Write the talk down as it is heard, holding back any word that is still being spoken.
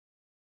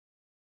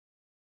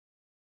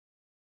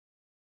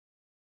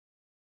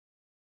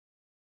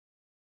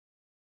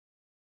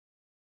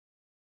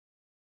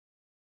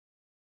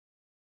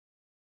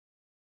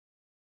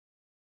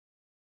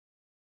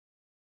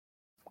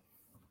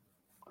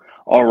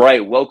All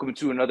right, welcome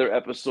to another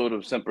episode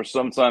of Semper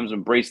Sometimes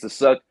Embrace the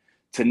Suck.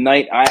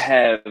 Tonight I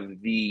have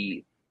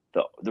the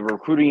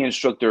recruiting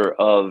instructor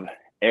of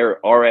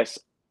RS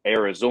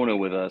Arizona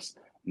with us,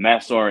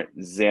 Massar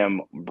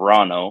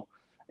Zambrano.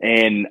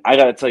 And I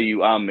got to tell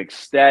you, I'm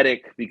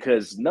ecstatic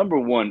because number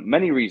one,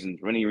 many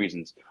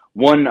reasons.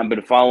 One, I've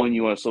been following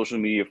you on social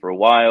media for a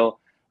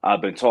while.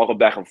 I've been talking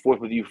back and forth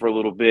with you for a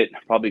little bit,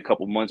 probably a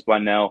couple months by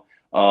now.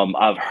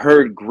 I've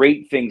heard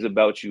great things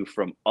about you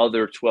from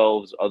other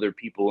 12s, other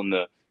people in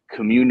the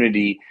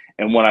community.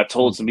 And when I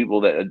told some people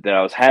that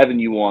I was having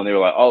you on, they were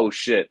like, "Oh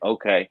shit,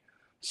 okay."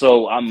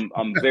 So I'm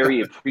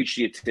very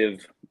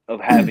appreciative of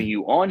having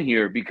you on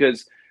here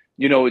because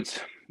it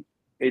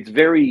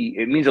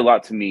means a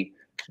lot to me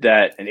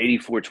that an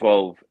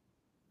 8412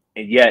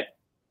 and yet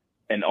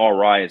an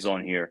RI is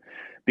on here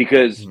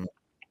because Mhm.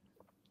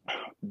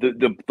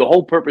 the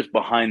whole purpose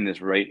behind this,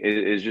 right,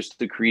 is just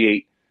to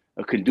create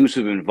a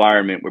conducive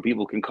environment where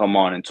people can come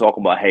on and talk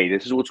about, hey,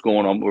 this is what's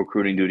going on with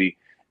recruiting duty,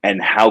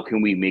 and how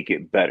can we make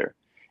it better.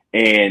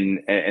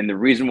 And the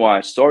reason why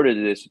I started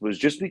this was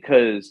just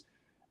because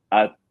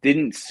I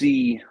didn't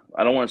see.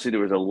 I don't want to say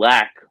there was a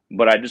lack,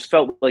 but I just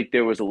felt like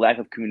there was a lack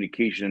of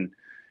communication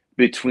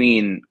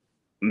between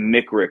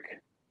MICRIC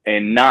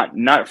and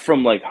not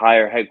from like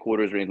higher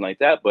headquarters or anything like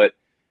that, but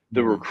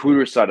the Mhm.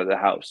 recruiter side of the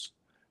house.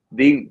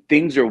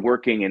 Things are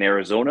working in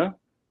Arizona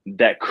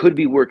that could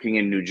be working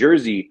in New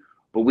Jersey,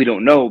 but we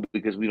don't know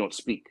because we don't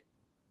speak. No,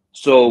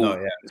 So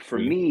yeah, for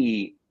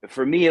absolutely.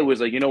 me, it was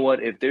like, you know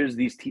what? If there's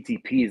these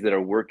TTPs that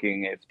are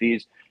working,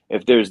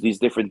 if there's these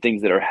different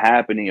things that are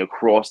happening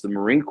across the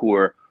Marine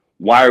Corps,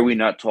 why are we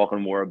not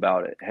talking more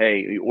about it?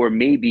 Hey, or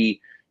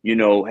maybe, hey,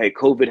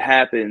 COVID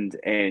happened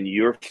and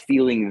you're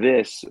feeling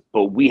this,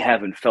 but we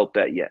haven't felt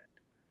that yet.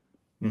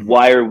 Mhm.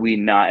 Why are we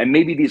not? And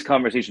maybe these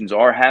conversations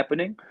are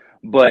happening,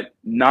 but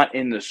not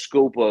in the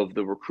scope of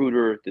the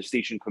recruiter, the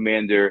station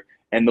commander,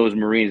 and those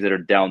Marines that are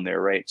down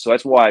there, right? So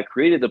that's why I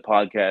created the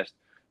podcast,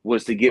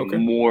 was to get Okay.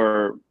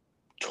 more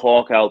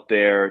talk out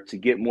there, to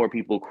get more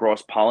people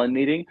cross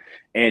pollinating.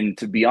 And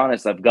to be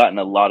honest, I've gotten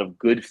a lot of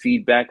good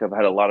feedback. I've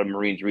had a lot of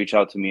Marines reach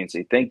out to me and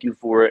say thank you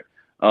for it.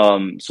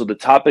 So the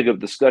topic of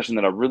discussion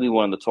that I really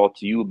wanted to talk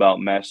to you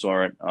about, Matt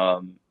Soren,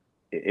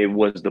 it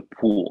was the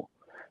pool.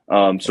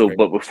 Okay.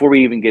 But before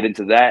we even get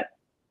into that,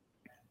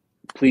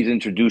 please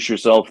introduce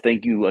yourself.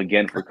 Thank you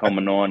again for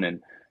coming on,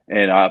 and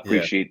I Yeah.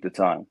 appreciate the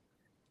time.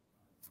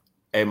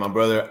 Hey, my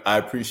brother, I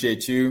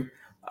appreciate you.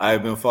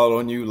 I've been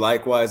following you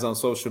likewise on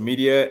social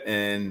media,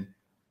 and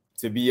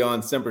to be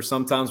on Semper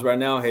sometimes right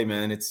now, hey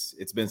man, it's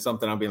been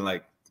something I've been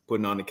like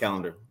putting on the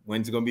calendar.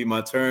 When's it gonna be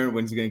my turn?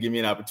 When's it gonna give me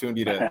an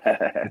opportunity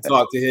to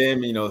talk to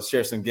him,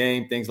 share some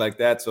game, things like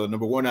that. So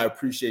number one, I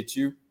appreciate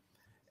you.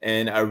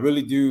 And I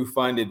really do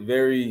find it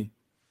very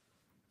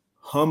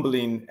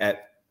humbling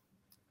at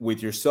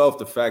with yourself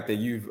the fact that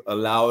you've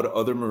allowed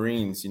other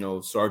Marines,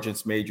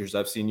 sergeants, majors.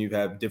 I've seen you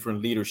have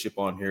different leadership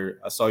on here.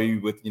 I saw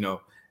you with,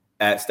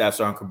 at Staff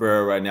Sergeant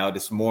Cabrera right now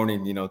this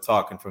morning,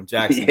 talking from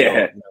Jacksonville,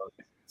 Yeah.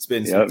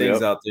 spitting some Yep.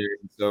 things Yep. out there.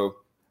 So,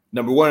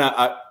 number one,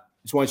 I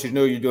just want you to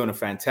know you're doing a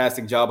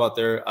fantastic job out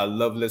there. I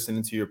love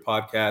listening to your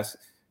podcast.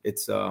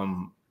 It's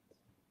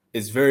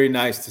very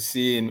nice to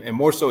see, and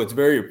more so, it's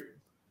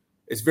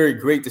very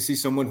great to see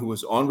someone who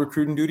was on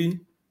recruiting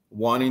duty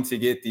wanting to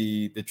get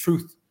the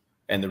truth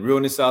and the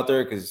realness out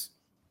there because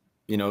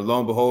lo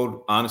and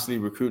behold, honestly,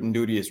 recruiting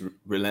duty is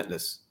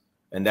relentless.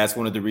 And that's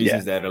one of the Yeah.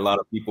 reasons that a lot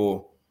of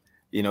people,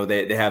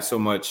 they have so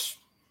much,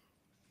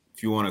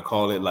 if you want to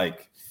call it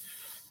like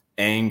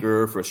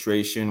anger,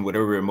 frustration,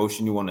 whatever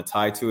emotion you want to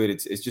tie to it.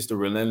 It's just a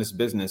relentless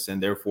business.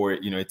 And therefore,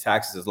 it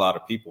taxes a lot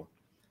of people.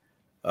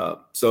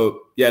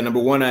 So yeah, number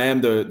one, I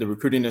am the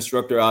recruiting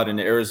instructor out in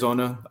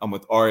Arizona. I'm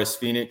with RS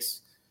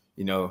Phoenix,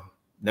 you know,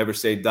 never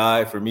say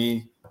die for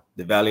me,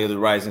 the Valley of the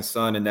Rising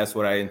Sun. And that's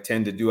what I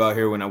intend to do out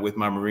here when I'm with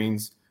my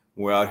Marines.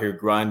 We're out here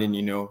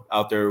grinding,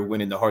 out there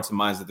winning the hearts and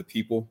minds of the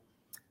people.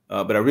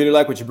 But I really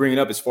like what you're bringing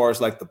up as far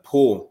as like the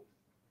pull.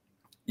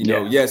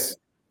 Yeah. Yes,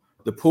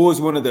 the pool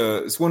is one of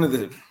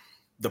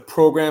the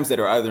programs that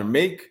are either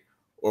make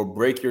or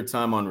break your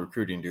time on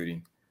recruiting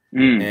duty.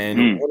 And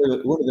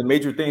Mm. one of the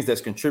major things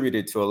that's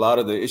contributed to a lot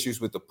of the issues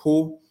with the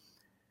pool,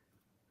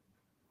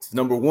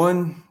 number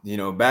one,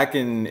 back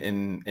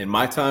in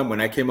my time when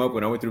I came up,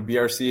 when I went through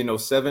BRC in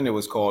 '07, it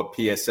was called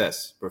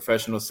PSS,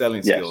 Professional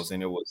Selling Yes. Skills,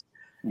 and it was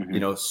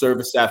Hmm.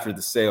 service after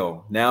the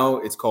sale. Now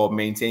it's called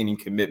maintaining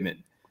commitment.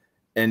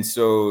 And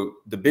so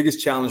the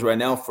biggest challenge right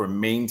now for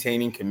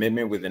maintaining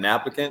commitment with an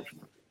applicant,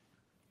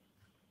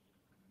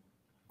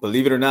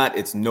 believe it or not,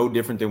 it's no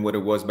different than what it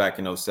was back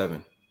in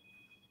 '07.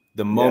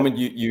 The Yeah. moment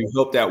you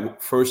help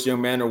that first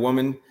young man or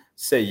woman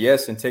say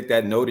yes and take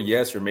that no to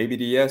yes or maybe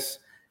to yes,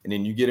 and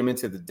then you get them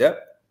into the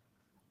depth,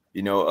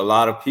 a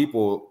lot of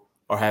people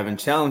are having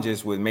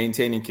challenges with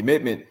maintaining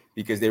commitment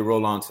because they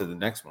roll on to the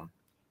next one.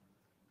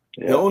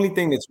 The Yeah. only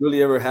thing that's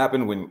really ever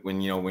happened when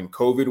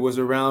COVID was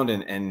around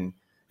and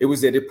it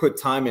was that it put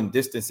time and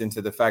distance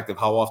into the fact of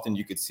how often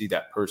you could see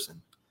that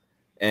person.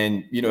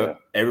 And Yeah.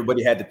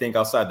 everybody had to think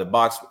outside the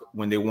box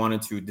when they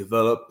wanted to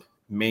develop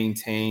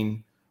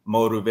maintain,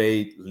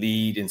 motivate,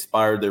 lead,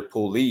 inspire their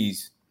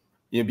police,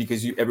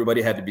 because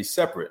everybody had to be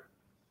separate.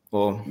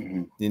 Well,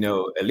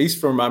 at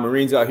least for my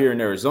Marines out here in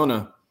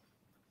Arizona,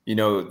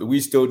 we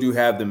still do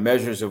have the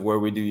measures of where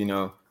we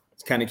do,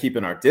 it's kind of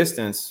keeping our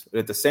distance. But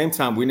at the same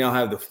time, we now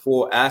have the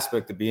full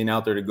aspect of being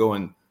out there to go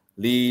and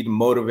lead,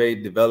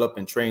 motivate, develop,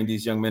 and train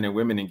these young men and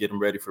women and get them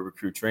ready for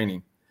recruit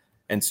training.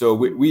 And so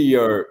we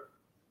are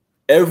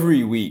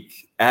every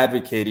week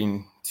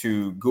advocating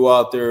to go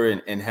out there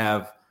and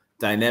have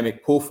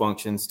dynamic pull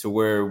functions to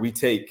where we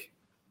take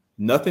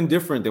nothing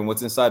different than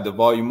what's inside the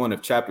volume 1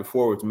 of chapter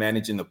 4, with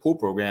managing the pull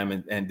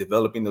program and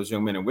developing those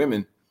young men and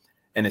women.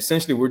 And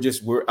essentially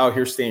we're out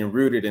here staying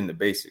rooted in the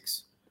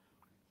basics.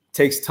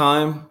 Takes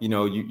time.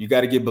 You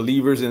got to get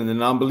believers and the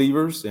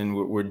non-believers. And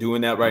we're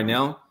doing that right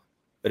now.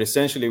 But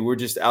essentially we're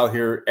just out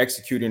here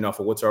executing off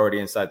of what's already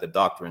inside the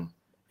doctrine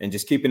and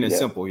just keeping it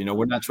simple.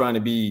 We're not trying to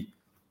be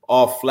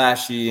all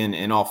flashy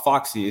and all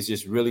foxy. It's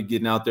just really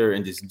getting out there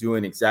and just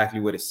doing exactly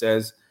what it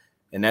says.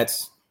 And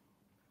that's,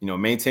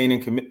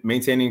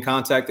 maintaining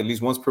contact at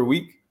least once per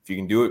week. If you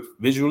can do it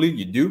visually,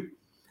 you do.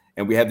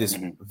 And we have this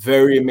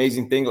very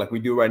amazing thing like we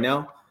do right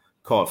now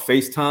called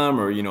FaceTime,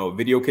 or,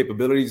 video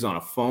capabilities on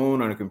a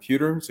phone, on a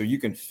computer. So you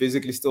can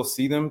physically still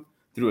see them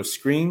through a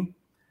screen.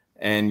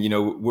 And,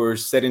 we're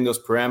setting those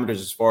parameters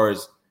as far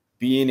as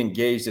being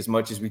engaged as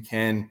much as we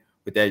can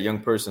with that young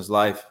person's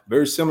life.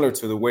 Very similar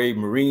to the way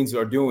Marines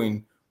are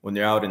doing when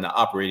they're out in the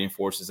operating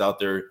forces, out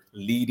there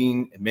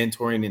leading,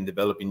 mentoring, and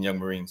developing young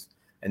Marines.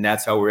 And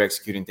that's how we're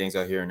executing things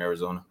out here in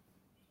Arizona.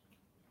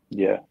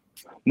 Yeah.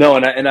 No,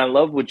 and I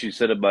love what you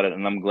said about it,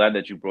 and I'm glad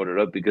that you brought it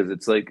up, because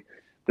it's like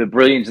the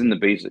brilliance in the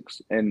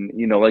basics. And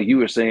like you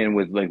were saying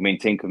with like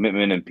maintain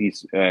commitment and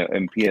peace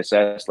and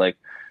PSS, like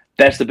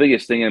that's the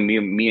biggest thing. And me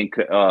and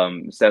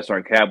Stats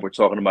Sergeant Cab were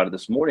talking about it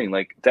this morning.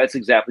 Like that's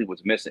exactly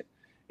what's missing.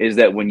 Is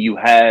that when you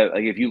have,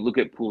 like, if you look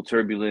at pool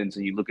turbulence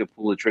and you look at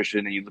pool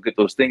attrition and you look at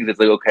those things, it's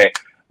like, okay,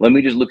 let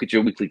me just look at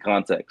your weekly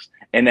context.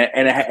 And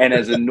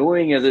as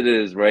annoying as it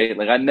is, right?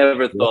 Like I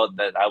never thought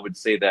that I would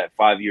say that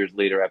 5 years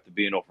later after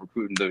being off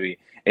recruiting duty.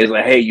 It's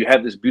like, hey, you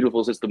have this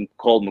beautiful system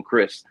called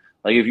Macris.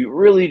 Like if you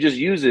really just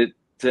use it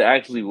to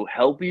actually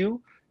help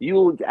you, you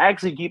will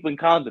actually keep in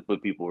contact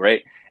with people,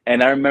 right?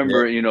 And I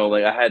remember,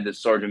 like I had this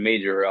Sergeant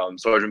Major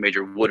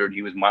Woodard.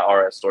 He was my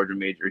RS Sergeant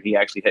Major. He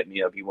actually hit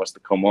me up. He wants to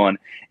come on.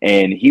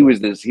 And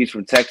he's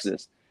from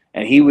Texas.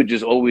 And he would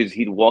just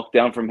he'd walk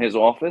down from his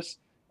office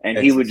and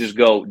Texas. He would just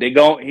go,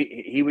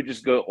 he would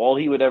just go, all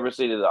he would ever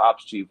say to the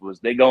ops chief was,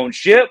 they going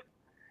ship.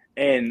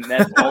 And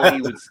that's all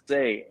he would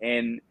say.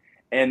 And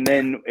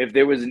then if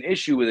there was an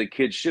issue with a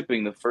kid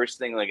shipping, the first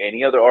thing, like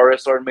any other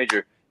RS Sergeant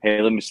Major,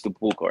 hey, let me see the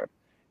pool card.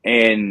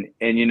 And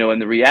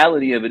the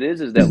reality of it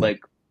is that like,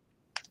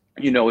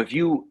 if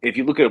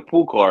you look at a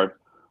pool card,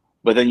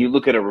 but then you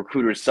look at a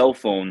recruiter's cell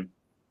phone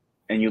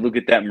and you look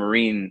at that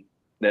Marine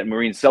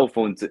cell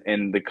phone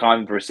and the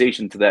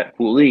conversation to that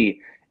poolee,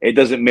 it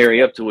doesn't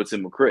marry up to what's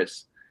in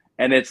Macris.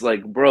 And it's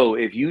like, bro,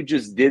 if you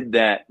just did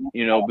that,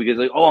 because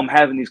like, oh, I'm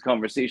having these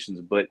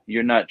conversations, but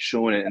you're not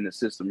showing it in the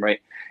system,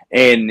 right?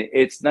 And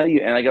it's not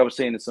even, and like I was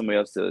saying to somebody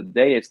else the other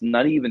day, it's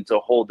not even to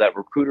hold that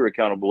recruiter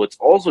accountable. It's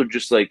also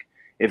just like,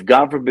 if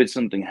God forbid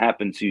something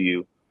happened to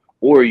you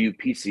or you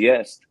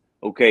PCS'd,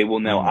 okay, well,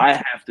 now I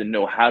have to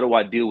know, how do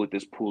I deal with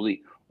this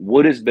poolee?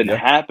 What has been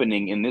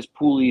happening in this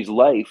poolee's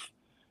life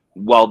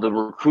while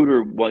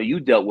you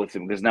dealt with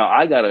him? Because now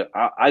I gotta,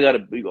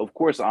 of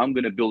course, I'm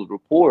going to build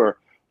rapport,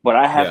 but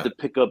I have to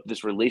pick up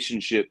this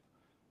relationship.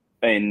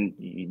 And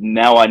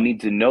now I need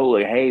to know,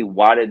 like, hey,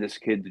 why did this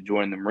kid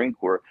join the Marine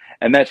Corps?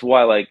 And that's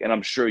why, like, and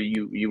I'm sure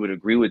you would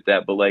agree with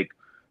that, but like,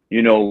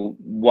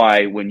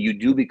 why when you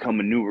do become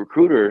a new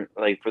recruiter,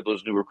 like for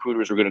those new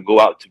recruiters who are going to go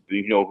out to,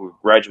 who are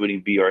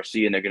graduating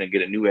BRC and they're going to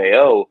get a new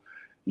AO,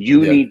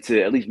 you need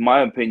to, at least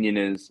my opinion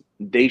is,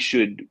 they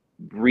should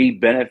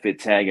re-benefit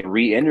tag and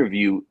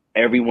re-interview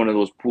every one of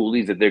those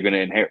poolees that they're going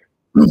to inherit,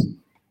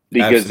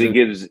 because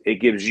it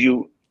gives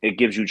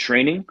you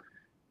training,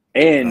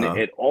 and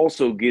it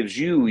also gives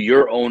you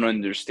your own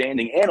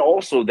understanding, and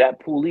also that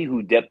poolee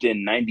who depped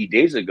in 90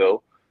 days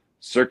ago,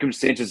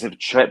 circumstances have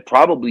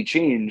probably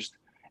changed.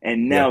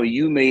 And now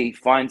you may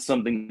find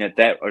something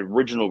that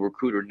original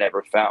recruiter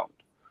never found.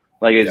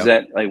 Like, is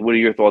that like, what are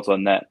your thoughts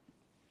on that?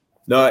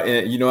 No,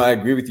 and I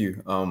agree with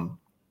you. I'm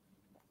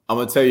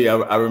gonna tell you,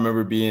 I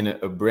remember being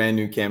a brand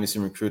new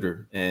canvassing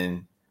recruiter,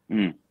 and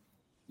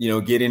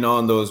getting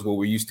on those what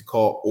we used to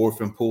call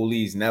orphan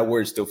poolees, and that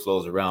word still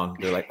flows around.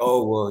 They're like,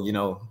 oh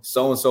well,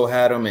 so and so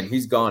had him, and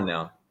he's gone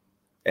now.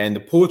 And the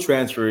pool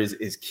transfer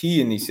is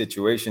key in these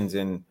situations.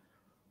 And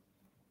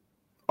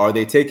are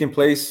they taking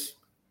place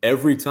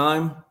every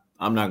time?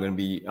 I'm not gonna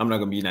be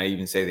naive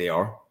and say they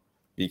are,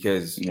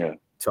 because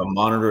to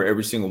monitor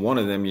every single one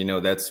of them,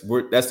 that's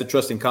the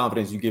trust and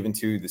confidence you give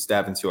into the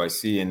staff and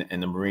COIC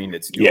and the Marine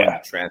that's doing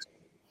the transfer.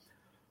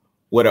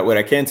 What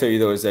I can tell you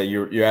though is that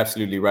you're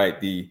absolutely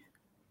right.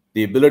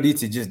 The ability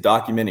to just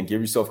document and give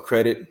yourself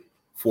credit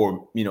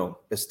for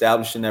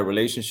establishing that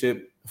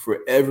relationship for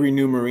every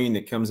new Marine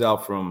that comes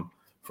out from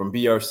from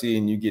BRC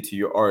and you get to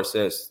your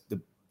RSS, the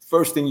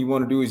first thing you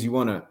want to do is you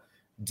want to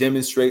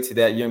demonstrate to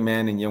that young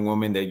man and young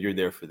woman that you're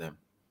there for them.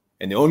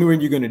 And the only way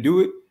you're going to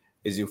do it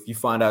is if you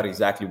find out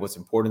exactly what's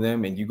important to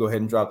them and you go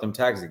ahead and drop them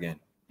tags again.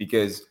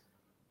 Because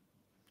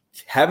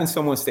having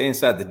someone stay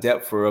inside the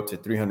depth for up to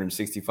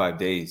 365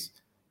 days,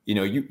 you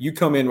know, you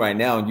come in right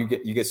now and you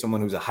get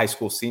someone who's a high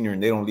school senior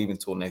and they don't leave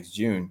until next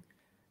June.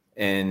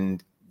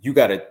 And you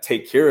got to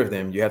take care of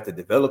them. You have to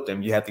develop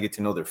them. You have to get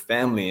to know their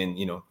family and,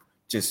 you know,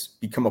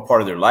 just become a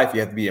part of their life. You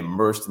have to be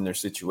immersed in their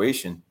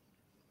situation.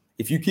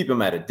 If you keep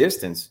them at a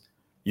distance,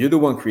 you're the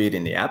one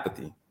creating the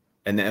apathy.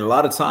 And then a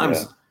lot of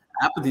times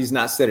apathy is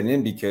not setting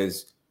in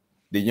because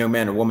the young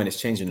man or woman is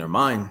changing their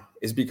mind.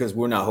 It's because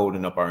we're not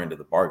holding up our end of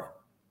the bargain.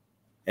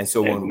 And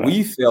so when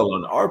we fail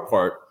on our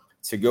part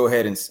to go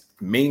ahead and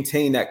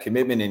maintain that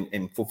commitment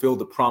and fulfill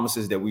the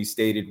promises that we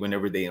stated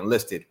whenever they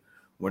enlisted,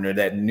 when they're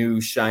that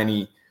new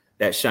shiny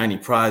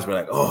prize, we're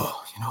like,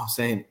 oh, you know what I'm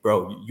saying?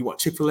 Bro, you want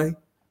Chick-fil-A?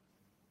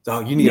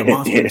 Dog, you need a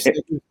Monster.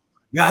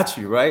 Got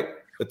you, right?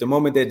 But the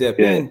moment they dip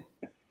in,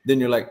 then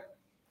you're like,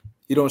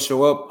 he don't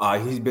show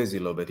up. He's busy a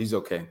little bit. He's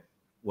okay.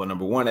 Well,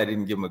 number one, I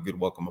didn't give him a good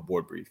welcome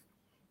aboard brief.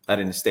 I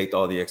didn't state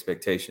all the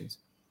expectations.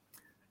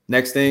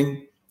 Next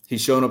thing,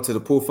 he's showing up to the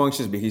pool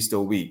functions, but he's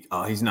still weak.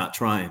 He's not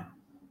trying.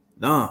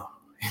 No,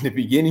 in the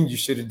beginning, you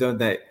should have done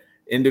that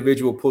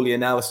individual pulley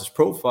analysis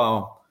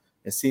profile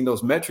and seen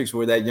those metrics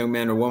where that young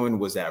man or woman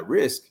was at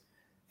risk,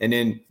 and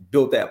then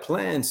built that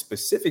plan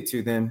specific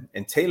to them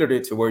and tailored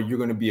it to where you're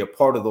going to be a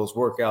part of those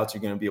workouts.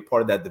 You're going to be a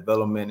part of that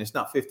development. It's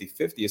not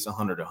 50-50, it's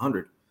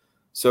 100-100.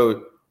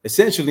 So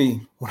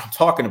essentially what I'm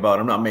talking about,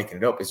 I'm not making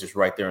it up. It's just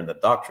right there in the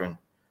doctrine.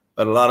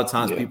 But a lot of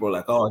times people are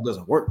like, oh, it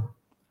doesn't work.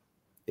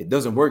 It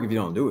doesn't work if you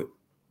don't do it.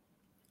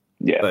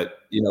 Yeah. But,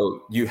 you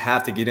know, you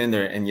have to get in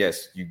there. And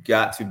yes, you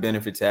got to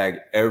benefit tag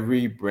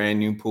every brand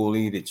new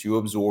pulley that you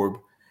absorb.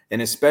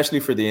 And especially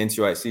for the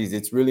NTICs,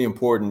 it's really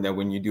important that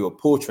when you do a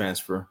pull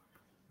transfer,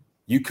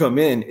 you come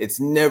in, it's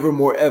never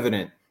more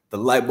evident. The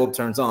light bulb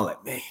turns on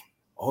like, man,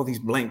 all these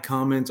blank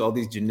comments, all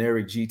these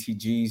generic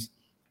GTGs,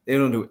 they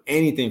don't do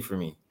anything for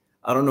me.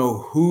 I don't know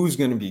who's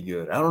going to be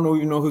good. I don't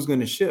even know who's going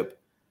to ship.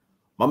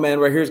 My man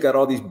right here's got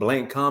all these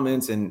blank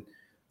comments, and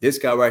this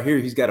guy right here,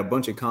 he's got a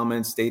bunch of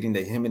comments stating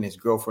that him and his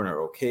girlfriend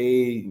are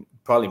okay,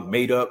 probably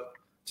made up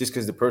just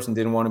because the person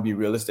didn't want to be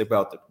realistic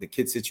about the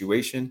kid's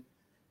situation.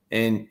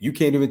 And you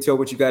can't even tell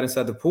what you got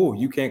inside the pool.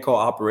 You can't call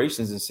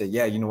operations and say,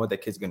 yeah, you know what,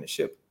 that kid's going to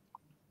ship.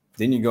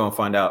 Then you go and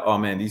find out, oh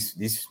man,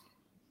 this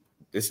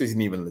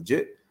isn't even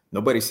legit.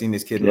 Nobody's seen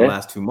this kid in the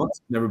last 2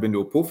 months. Never been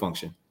to a pool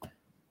function.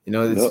 You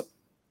know, it's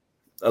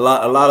a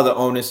lot of the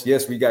onus.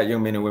 Yes, we got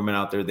young men and women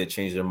out there that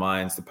change their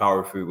minds, the power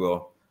of free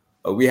will.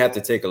 We have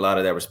to take a lot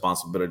of that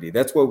responsibility.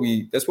 That's what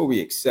we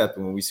accept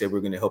when we say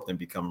we're going to help them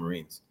become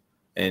Marines.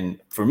 And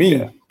for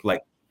me,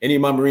 like any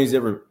of my Marines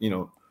ever, you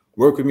know,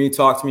 work with me,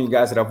 talk to me,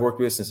 guys that I've worked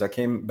with since I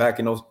came back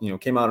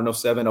came out in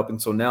 07 up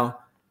until now.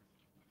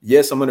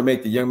 Yes, I'm going to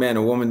make the young man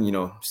or woman, you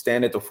know,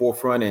 stand at the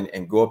forefront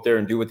and go up there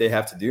and do what they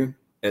have to do.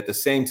 At the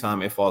same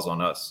time, it falls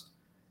on us.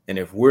 And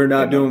if we're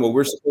not doing what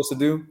we're supposed to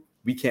do,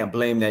 we can't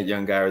blame that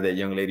young guy or that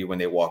young lady when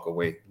they walk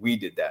away. We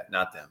did that,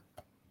 not them.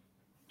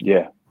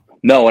 Yeah.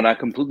 No, and I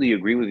completely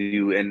agree with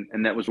you.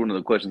 And that was one of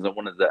the questions I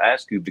wanted to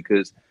ask you,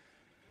 because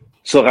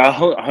so I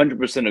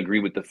 100% agree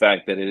with the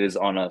fact that it is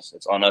on us.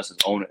 It's on us.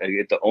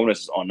 The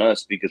onus is on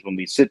us, because when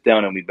we sit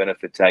down and we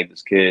benefit tag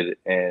this kid,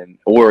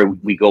 or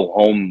we go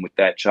home with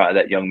that child,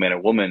 that young man or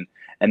woman,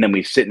 and then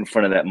we sit in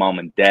front of that mom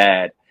and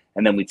dad,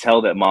 and then we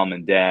tell that mom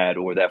and dad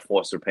or that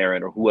foster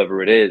parent or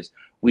whoever it is,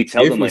 we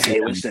tell them like,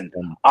 hey, listen,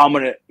 I'm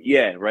going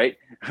to, right.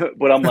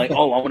 But I'm like,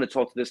 oh, I want to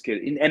talk to this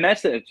kid. And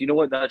that's it. You know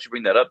what? Now that you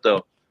bring that up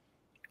though,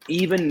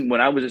 even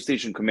when I was a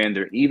station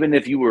commander, even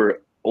if you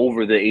were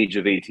over the age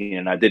of 18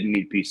 and I didn't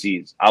meet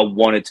PCs, I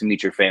wanted to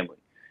meet your family,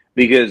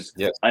 because,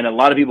 and a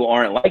lot of people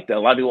aren't like that.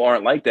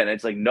 And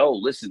it's like, no,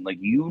 listen, like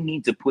you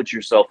need to put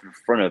yourself in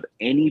front of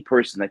any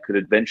person that could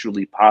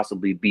eventually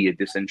possibly be a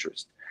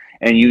disinterest.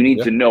 And you need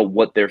to know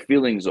what their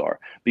feelings are,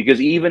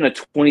 because even a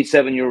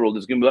 27-year-old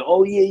is going to be like,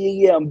 oh,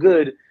 yeah, I'm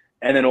good.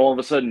 And then all of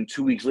a sudden,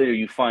 2 weeks later,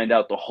 you find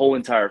out the whole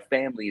entire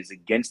family is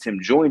against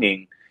him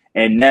joining.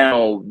 And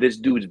now this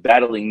dude's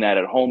battling that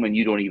at home and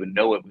you don't even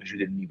know it because you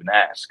didn't even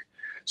ask.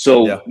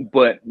 So,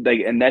 but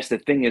like, and that's the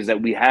thing, is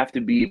that we have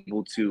to be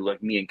able to,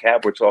 like me and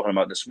Cap were talking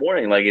about this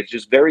morning, like it's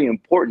just very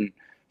important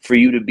for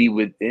you to be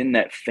within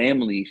that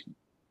family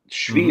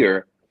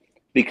sphere,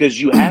 because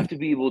you have to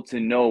be able to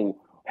know,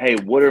 hey,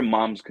 what are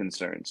mom's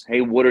concerns?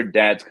 Hey, what are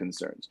dad's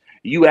concerns?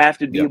 You have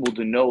to be able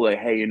to know, like,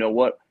 hey, you know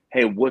what?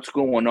 Hey, what's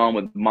going on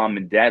with mom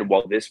and dad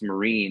while this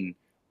Marine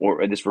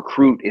or this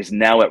recruit is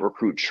now at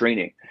recruit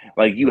training?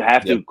 Like you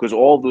have to, because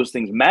all those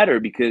things matter,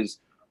 because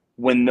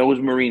when those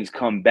Marines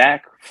come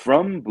back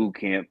from boot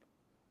camp,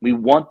 we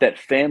want that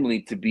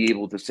family to be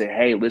able to say,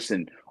 hey,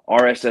 listen,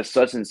 RSS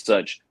such and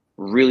such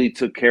really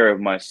took care of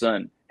my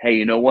son. Hey,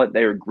 you know what?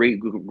 They're a great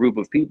group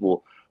of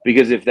people.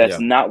 Because if that's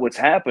not what's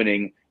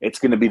happening, it's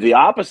going to be the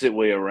opposite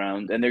way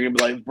around. And they're going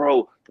to be like,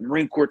 bro, the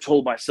Marine Corps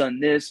told my son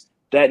this.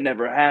 that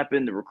never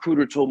happened. The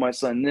recruiter told my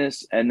son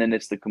this, and then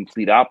it's the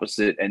complete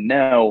opposite. And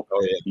now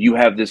Oh yeah. you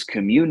have this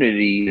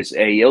community, this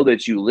AO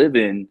that you live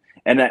in.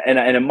 And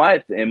in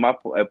my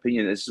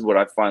opinion, this is what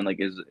I find like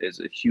is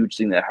a huge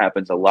thing that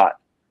happens a lot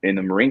in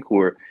the Marine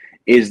Corps,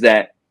 is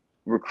that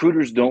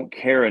recruiters don't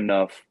care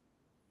enough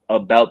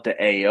about the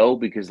AO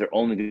because they're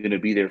only going to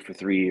be there for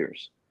 3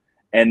 years,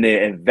 and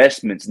the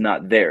investment's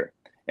not there.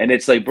 And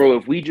it's like, bro,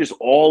 if we just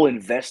all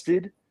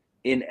invested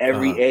in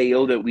every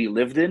AO that we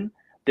lived in,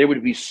 there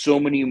would be so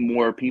many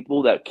more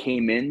people that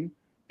came in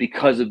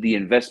because of the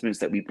investments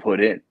that we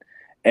put in.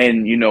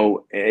 And, you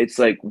know, it's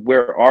like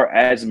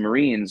as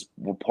Marines,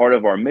 part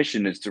of our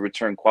mission is to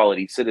return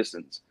quality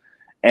citizens.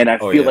 And I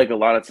feel like a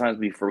lot of times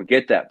we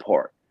forget that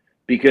part,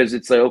 because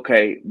it's like,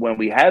 okay, when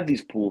we have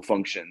these pool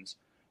functions,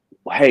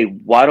 hey,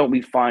 why don't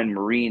we find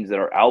Marines that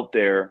are out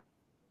there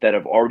that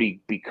have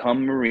already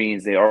become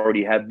Marines? They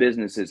already have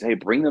businesses. Hey,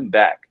 bring them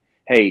back.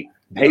 Hey,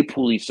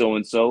 Poolie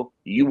so-and-so,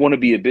 you want to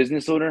be a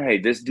business owner? Hey,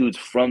 this dude's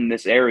from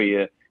this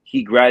area.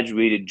 He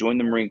graduated, joined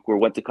the Marine Corps,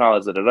 went to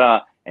college,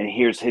 and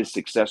here's his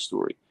success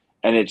story.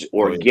 And it's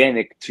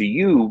organic to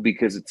you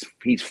because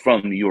he's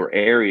from your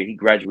area. He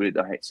graduated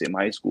the same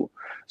high school.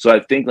 So I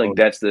think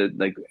that's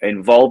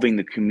involving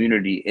the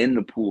community in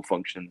the pool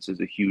functions is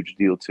a huge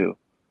deal too.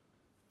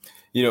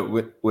 You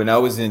know, when I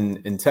was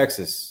in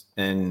Texas,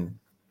 and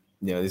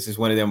you know, this is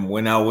one of them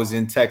when I was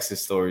in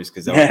Texas stories,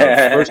 because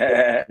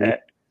I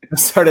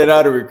started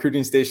out at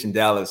recruiting station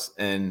Dallas,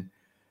 and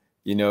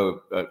you know,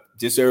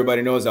 just so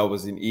everybody knows, I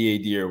was an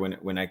EADer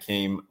when I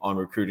came on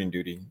recruiting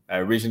duty. I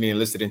originally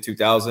enlisted in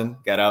 2000,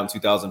 got out in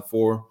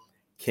 2004,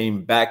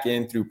 came back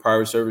in through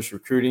prior service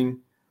recruiting.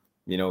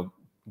 You know,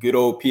 good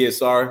old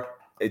PSR,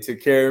 they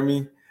took care of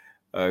me,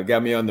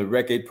 got me on the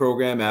Rec Aid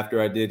program after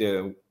I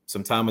did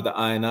some time with the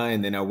INI,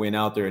 and then I went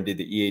out there and did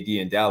the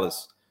EAD in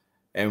Dallas.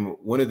 And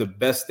one of the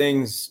best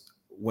things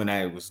when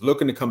I was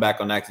looking to come back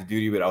on active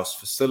duty, but I was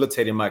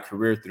facilitating my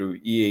career through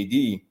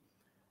EAD,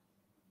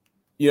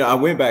 you know, I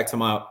went back to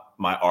my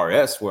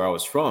RS where I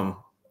was from.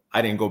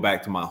 I didn't go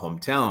back to my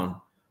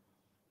hometown.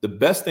 The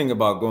best thing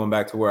about going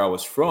back to where I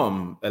was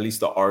from, at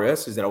least the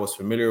RS, is that I was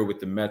familiar with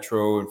the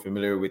metro and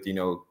familiar with, you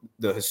know,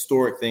 the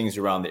historic things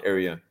around the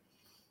area.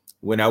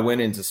 When I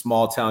went into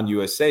small town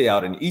USA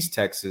out in East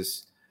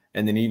Texas,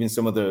 and then even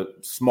some of the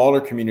smaller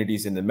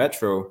communities in the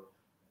metro,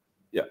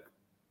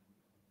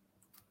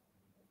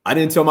 I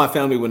didn't tell my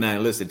family when I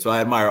enlisted. So I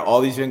admire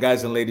all these young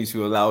guys and ladies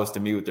who allow us to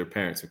meet with their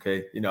parents.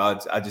 Okay. You know,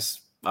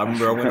 I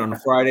remember I went on a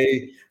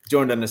Friday,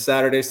 joined on a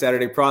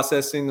Saturday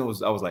processing. I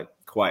was like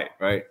quiet.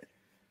 Right.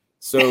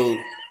 So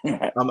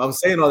I'm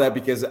saying all that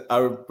because I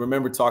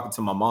remember talking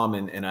to my mom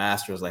and I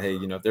asked her, I was like, hey,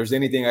 you know, if there's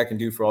anything I can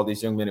do for all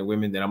these young men and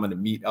women that I'm going to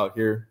meet out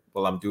here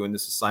while I'm doing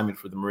this assignment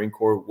for the Marine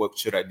Corps, what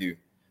should I do?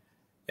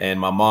 And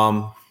my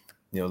mom,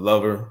 you know,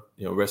 love her,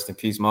 you know, rest in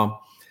peace, Mom.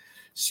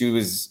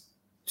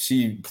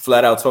 She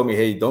flat out told me,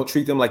 hey, don't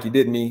treat them like you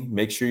did me.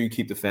 Make sure you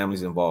keep the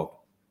families involved.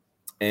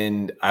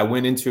 And I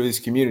went into this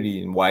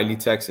community in Wiley,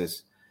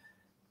 Texas.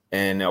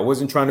 And I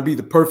wasn't trying to be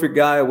the perfect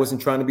guy. I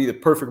wasn't trying to be the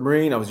perfect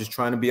Marine. I was just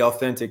trying to be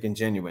authentic and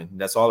genuine.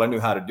 That's all I knew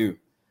how to do.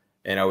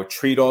 And I would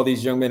treat all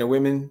these young men and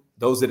women,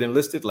 those that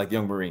enlisted, like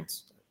young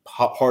Marines.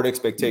 Hard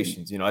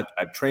expectations. You know,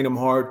 I train them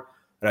hard,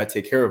 but I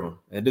take care of them.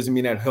 And it doesn't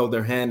mean I held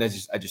their hand. I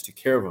just took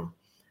care of them.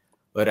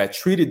 But I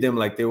treated them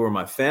like they were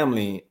my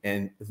family,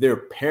 and their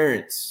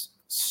parents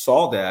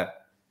saw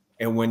that.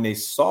 And when they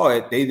saw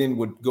it, they then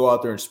would go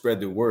out there and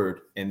spread the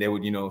word, and they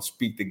would, you know,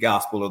 speak the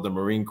gospel of the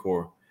Marine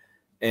Corps.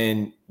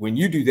 And when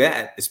you do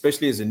that,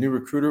 especially as a new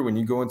recruiter, when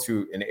you go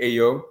into an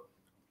AO,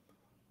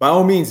 by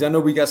all means, I know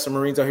we got some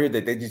Marines out here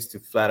that they just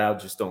flat out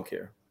just don't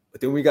care.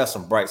 But then we got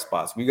some bright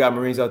spots. We got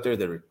Marines out there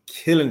that are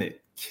killing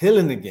it,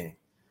 killing the game.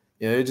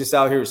 You know, they're just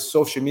out here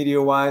social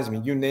media wise. I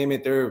mean, you name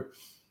it, they're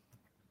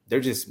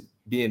just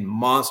being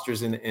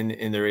monsters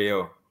in their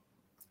AO.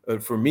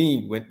 For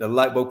me, when the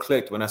light bulb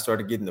clicked, when I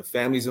started getting the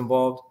families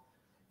involved,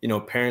 you know,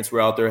 parents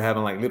were out there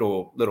having like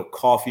little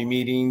coffee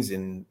meetings,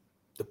 and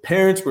the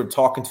parents were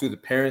talking to the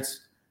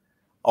parents.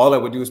 All I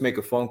would do is make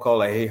a phone call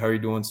like, hey, how are you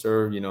doing,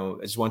 sir? You know,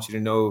 I just want you to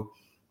know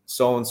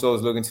so-and-so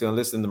is looking to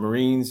enlist in the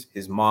Marines.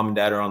 His mom and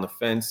dad are on the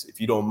fence. If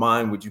you don't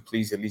mind, would you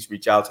please at least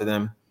reach out to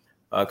them?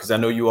 Because I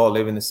know you all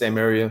live in the same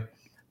area.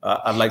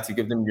 I'd like to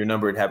give them your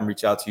number and have them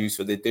reach out to you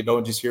so that they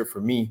don't just hear it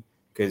from me,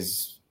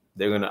 because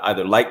they're going to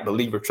either like,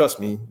 believe, or trust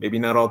me. Maybe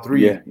not all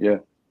three. Yeah.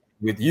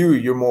 With you,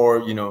 you're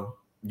more, you know,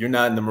 you're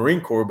not in the Marine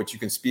Corps, but you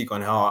can speak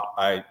on how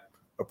I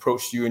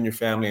approached you and your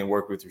family and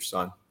work with your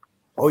son.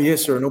 Oh,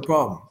 yes, sir. No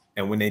problem.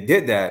 And when they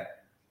did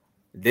that,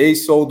 they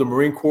sold the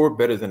Marine Corps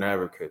better than I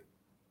ever could.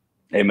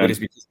 Amen. But it's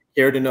because I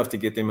cared enough to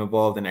get them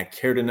involved, and I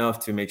cared enough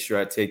to make sure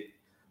I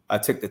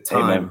took the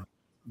time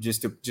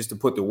just to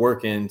put the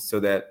work in, so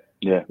that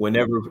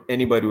whenever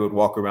anybody would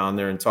walk around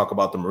there and talk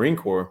about the Marine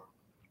Corps,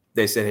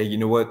 they said, hey, you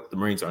know what? The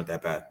Marines aren't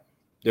that bad.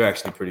 They're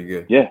actually pretty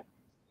good. Yeah.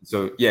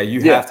 So,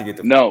 you have to get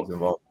the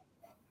involved.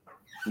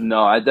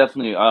 No, I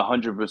definitely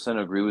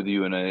 100% agree with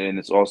you. And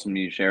it's awesome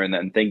you sharing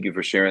that. And thank you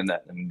for sharing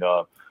that. And,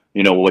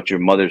 you know, what your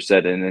mother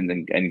said,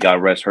 and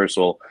God rest her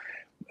soul.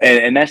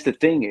 And that's the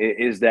thing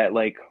is that,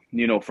 like,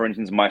 you know, for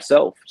instance,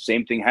 myself,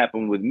 same thing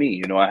happened with me.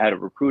 You know, I had a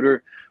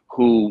recruiter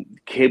who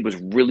kid was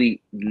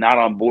really not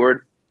on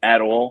board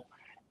at all.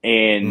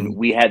 And Mhm.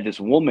 we had this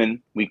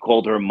woman, we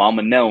called her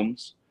Mama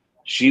Nelms.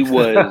 She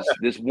was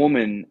this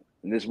woman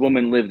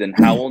lived in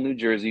Howell, New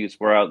Jersey. It's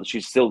where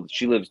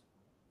she lives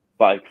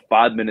like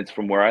 5 minutes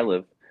from where I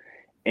live.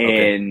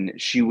 Okay. And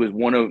she was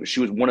one of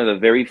the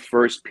very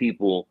first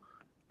people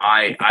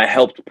I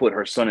helped put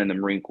her son in the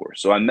Marine Corps.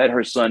 So I met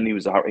her son. He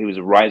was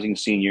a rising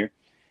senior,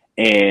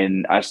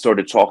 and I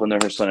started talking to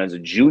her son as a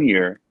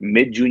junior,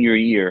 mid junior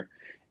year,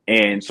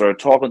 and started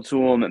talking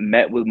to him.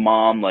 Met with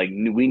mom. Like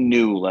we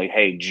knew, like,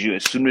 hey,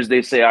 as soon as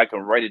they say I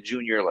can write a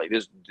junior, like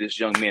this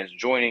young man's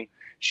joining.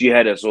 She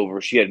had us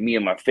over. She had me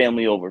and my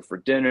family over for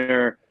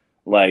dinner.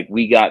 Like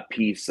we got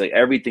peace. Like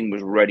everything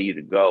was ready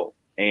to go.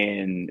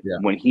 And Yeah.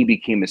 when he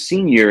became a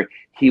senior,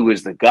 he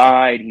was the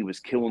guide. He was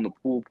killing the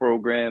pool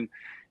program.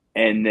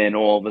 And then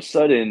all of a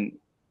sudden,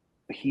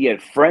 he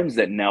had friends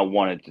that now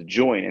wanted to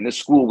join. In the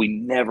school, we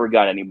never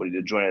got anybody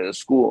to join at the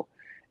school.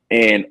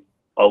 And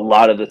a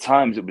lot of the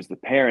times it was the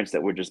parents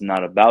that were just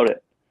not about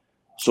it.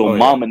 Oh yeah. So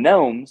Mama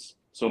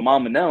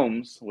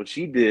Nelms, what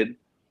she did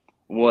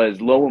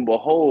was, lo and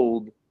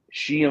behold,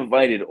 she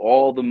invited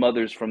all the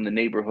mothers from the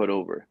neighborhood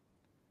over.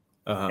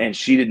 Uh-huh. And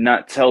she did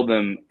not tell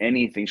them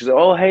anything. She said,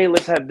 "Oh, hey,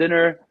 let's have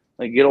dinner.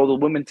 Like, get all the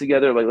women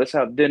together. Like, let's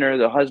have dinner.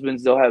 The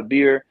husbands, they'll have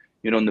beer,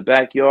 you know, in the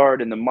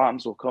backyard, and the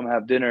moms will come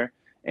have dinner."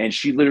 And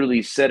she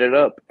literally set it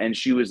up. And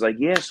she was like,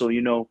 "Yeah, so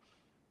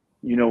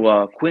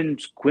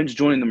Quinn's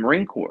joining the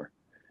Marine Corps."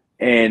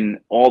 And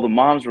all the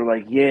moms were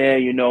like, "Yeah,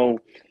 you know,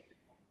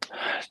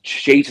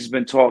 Chase has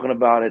been talking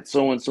about it.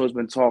 So and so has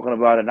been talking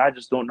about it. And I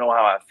just don't know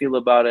how I feel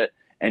about it."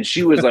 And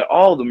she was like,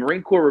 "Oh, the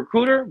Marine Corps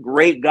recruiter,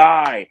 great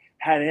guy.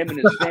 Had him and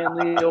his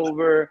family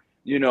over.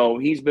 You know,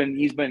 he's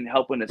been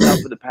helping us out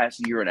for the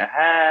past year and a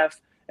half."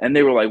 And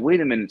they were like, "Wait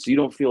a minute, so you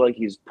don't feel like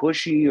he's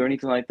pushy or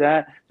anything like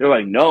that?" They're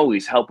like, "No,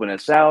 he's helping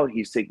us out.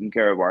 He's taking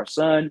care of our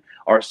son.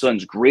 Our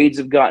son's grades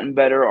have gotten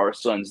better. Our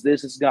son's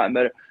this has gotten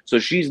better." So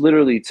she's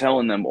literally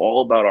telling them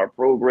all about our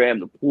program,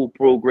 the pool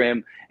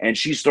program, and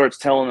she starts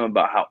telling them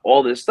about how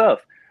all this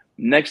stuff.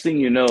 Next thing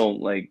you know,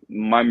 like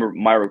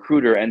my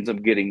recruiter ends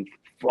up getting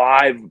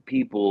 5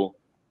 people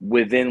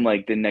within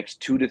like the next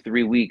 2 to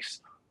 3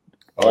 weeks,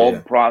 Oh all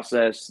yeah.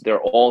 process. They're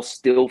all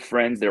still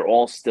friends. They're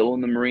all still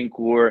in the Marine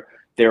Corps.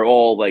 They're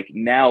all like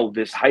now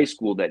this high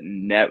school that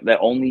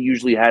only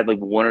usually had like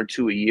one or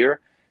two a year.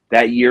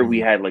 That year we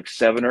Mhm. had like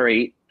 7 or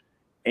 8,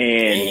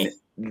 Dang.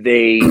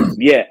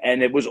 and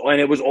and it was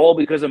all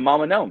because of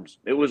Mama Nelms.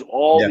 It was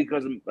all Yeah.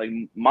 because of, like,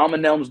 Mama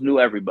Nelms knew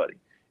everybody,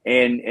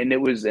 and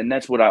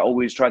that's what I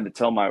always tried to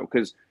tell my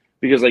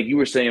because like you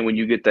were saying, when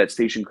you get that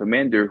station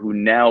commander who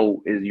now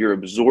is you're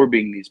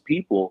absorbing these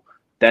people.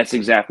 That's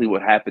exactly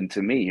what happened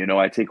to me. You know,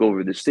 I take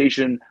over the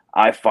station,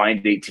 I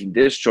find 18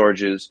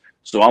 discharges.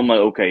 So I'm like,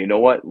 okay, you know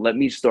what? Let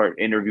me start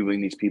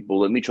interviewing these people.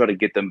 Let me try to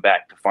get them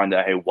back to find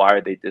out, hey, why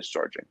are they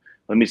discharging?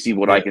 Let me see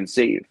what I Yeah. can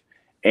save.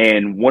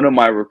 And one of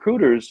my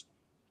recruiters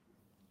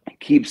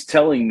keeps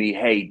telling me,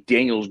 hey,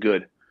 Daniel's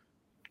good.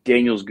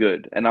 Daniel's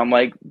good. And I'm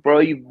like, bro,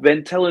 you've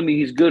been telling me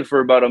he's good for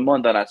about a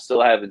month and I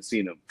still haven't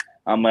seen him.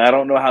 I'm like, I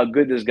don't know how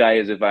good this guy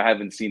is if I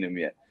haven't seen him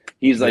yet.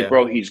 He's like, Yeah.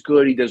 bro, he's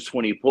good. He does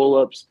 20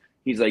 pull-ups.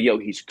 He's like, yo,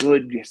 he's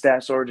good,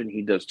 staff sergeant.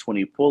 He does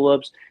 20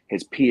 pull-ups.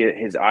 His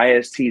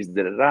ISTs,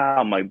 da da da.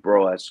 I'm like,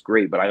 bro, that's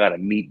great, but I gotta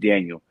meet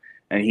Daniel.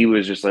 And he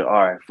was just like,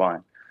 all right,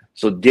 fine.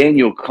 So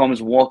Daniel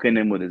comes walking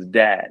in with his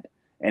dad,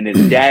 and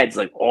his dad's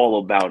like all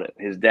about it.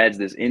 His dad's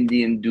this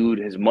Indian dude.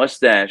 His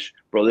mustache,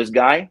 bro. This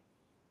guy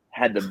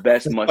had the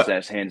best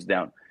mustache, hands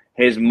down.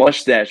 His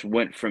mustache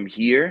went from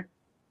here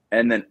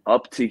and then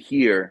up to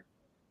here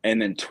and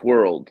then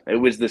twirled. It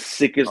was the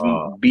sickest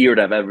Oh. beard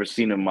I've ever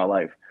seen in my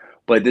life.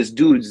 But this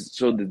dude's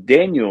so the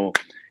Daniel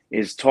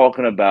is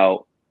talking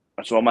about.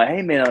 So I'm like,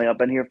 hey man, I've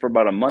been here for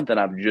about a month and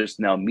I'm just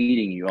now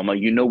meeting you. I'm like,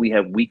 you know, we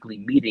have weekly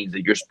meetings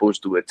that you're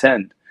supposed to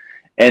attend.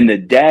 And the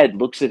dad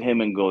looks at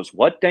him and goes,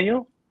 "What,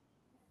 Daniel?"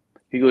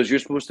 He goes, "You're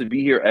supposed to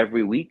be here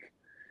every week."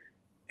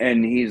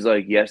 And he's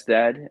like, "Yes,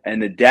 dad."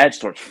 And the dad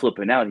starts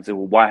flipping out. He said,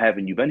 "Well, why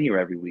haven't you been here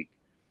every week?"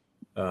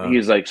 Uh-huh.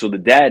 He's like, so the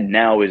dad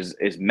now is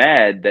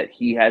mad that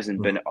he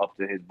hasn't been up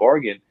to his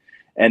bargain.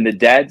 And the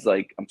dad's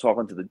like, I'm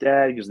talking to the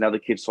dad because now the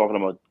kid's talking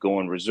about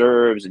going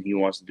reserves and he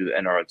wants to do the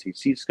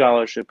NROTC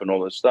scholarship and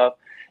all this stuff.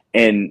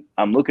 And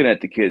I'm looking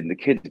at the kid, and the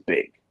kid's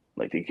big.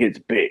 Like, the kid's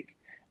big.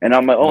 And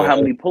I'm like, "Oh, how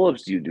Yeah. many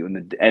pull-ups do you do?"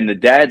 And the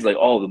dad's like,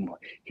 "Oh,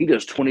 he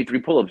does 23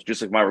 pull-ups,"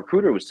 just like my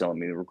recruiter was telling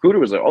me. The recruiter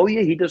was like, "Oh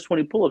yeah, he does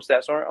 20 pull-ups.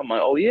 That's all right." I'm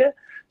like, "Oh yeah."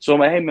 So I'm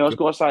like, "Hey man, let's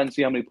go outside and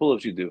see how many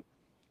pull-ups you do."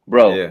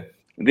 Bro, Yeah.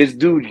 this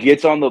dude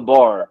gets on the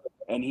bar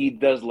and he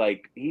does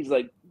like he's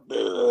like,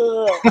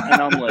 "Ugh,"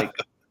 and I'm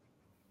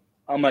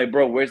like,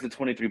 "Bro, where's the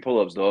 23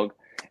 pull-ups, dog?"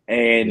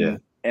 Yeah.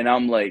 And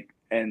I'm like,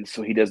 and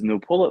so he does no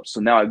pull-ups. So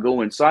now I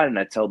go inside and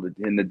I tell the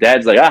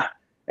dad's like, "Ah,"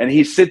 and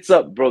he sits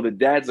up, bro. The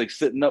dad's like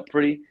sitting up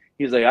pretty.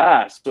 He's like,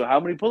 "Ah, so how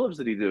many pull-ups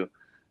did he do?"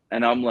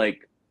 And I'm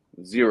like,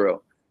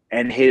 0.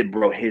 And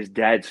his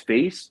dad's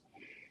face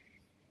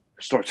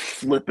starts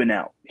flipping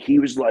out. He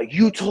was like,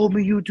 "You told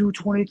me you do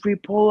 23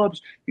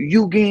 pull-ups.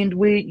 You gained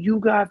weight. You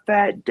got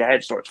fat."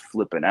 Dad starts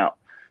flipping out.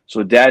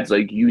 So dad's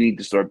like, "You need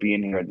to start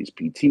being here at these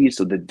PTs."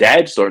 So the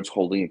dad starts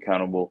holding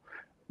accountable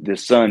the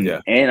son,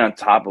 Yeah. and on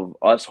top of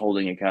us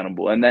holding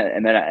accountable. And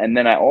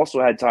then I also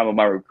had time with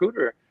my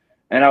recruiter,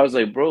 and I was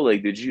like, "Bro,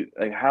 like,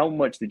 how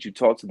much did you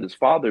talk to this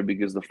father?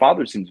 Because the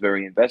father seems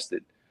very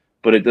invested,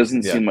 but it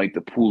doesn't Yeah. seem like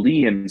the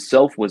poolee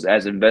himself was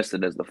as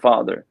invested as the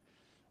father."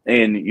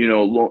 And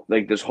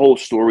like this whole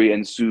story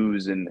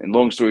ensues, and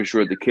long story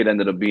short, the kid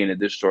ended up being a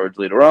discharge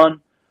later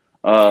on.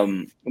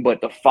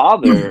 But the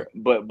father,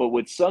 but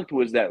what sucked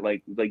was that,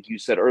 like you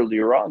said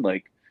earlier on,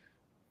 like,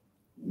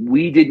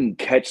 we didn't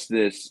catch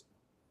this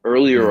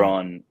earlier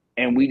on,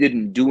 and we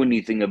didn't do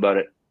anything about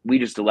it. We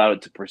just allowed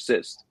it to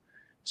persist.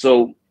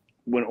 So,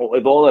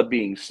 with all that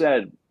being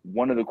said,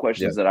 one of the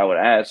questions that I would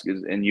ask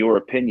is, in your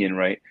opinion,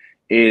 right,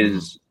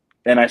 is,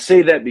 and I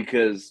say that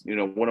because,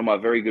 one of my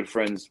very good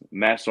friends,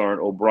 Matt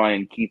Sergeant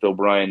O'Brien, Keith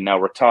O'Brien, now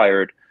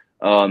retired,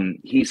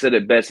 he said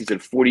it best. He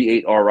said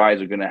 48 RIs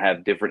are going to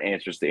have different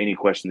answers to any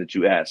question that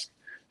you ask.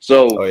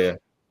 So, Oh yeah.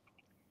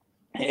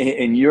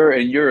 in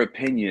your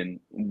opinion,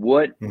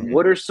 what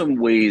are some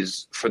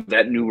ways for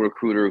that new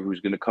recruiter who's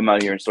going to come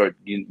out here and start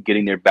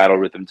getting their battle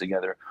rhythm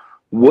together?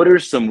 What are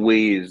some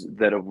ways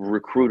that a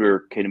recruiter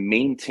can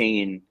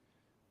maintain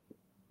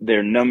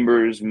their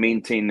numbers,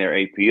 maintain their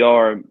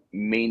APR,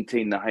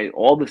 maintain the height,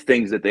 all the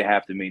things that they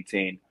have to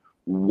maintain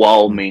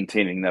while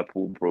maintaining that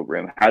pool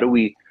program? How do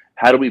we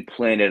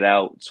plan it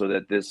out so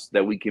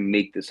that we can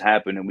make this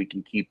happen and we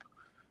can keep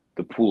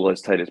the pool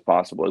as tight as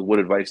possible? Like, what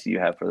advice do you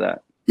have for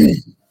that?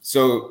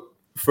 So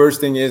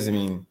first thing is, I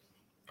mean,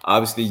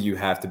 obviously you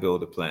have to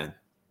build a plan.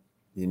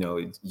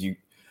 You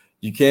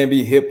can't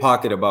be hip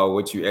pocket about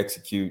what you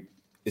execute,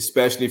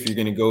 especially if you're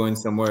going to go in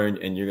somewhere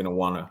and you're going to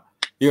want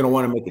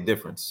to make a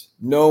difference.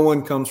 No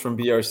one comes from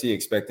BRC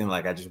expecting,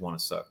 like, I just want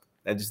to suck.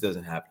 That just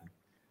doesn't happen.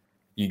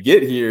 You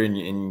get here and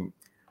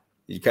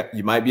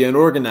you might be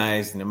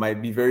unorganized, and it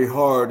might be very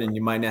hard, and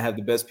you might not have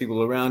the best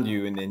people around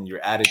you, and then your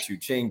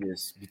attitude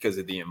changes because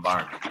of the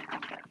environment.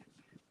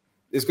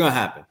 It's going to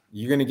happen.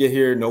 You're going to get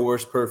here.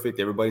 Nowhere's perfect.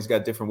 Everybody's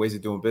got different ways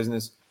of doing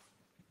business.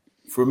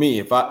 For me,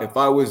 if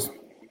I was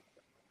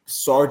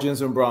Sergeant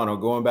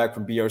Zambrano going back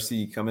from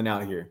BRC coming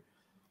out here,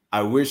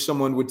 I wish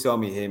someone would tell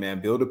me, hey,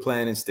 man, build a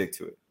plan and stick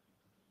to it.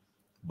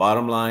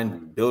 Bottom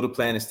line, build a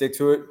plan and stick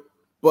to it,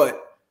 but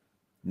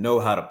know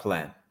how to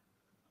plan.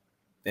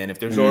 And if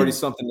there's already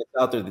something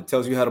that's out there that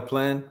tells you how to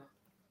plan,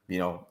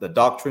 the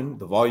doctrine,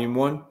 the volume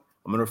 1,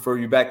 I'm going to refer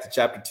you back to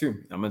chapter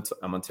 2. I'm going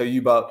to tell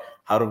you about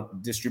how to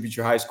distribute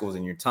your high schools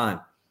and your time.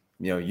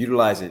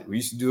 Utilize it. We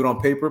used to do it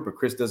on paper, but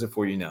Chris does it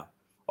for you now.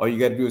 All you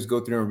got to do is go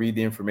through and read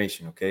the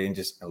information, okay, and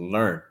just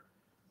learn.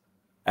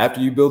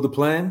 After you build the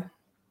plan,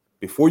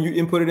 before you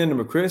input it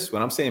into Chris,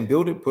 when I'm saying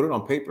build it, put it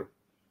on paper.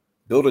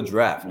 Build a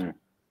draft.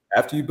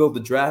 After you build the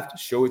draft,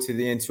 show it to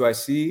the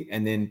N2IC,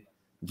 and then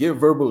give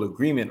verbal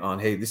agreement on,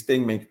 hey, this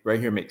thing right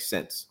here makes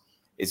sense.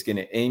 It's going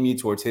to aim you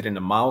towards hitting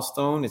a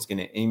milestone. It's going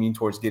to aim you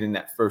towards getting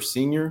that first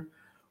senior.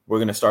 We're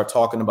going to start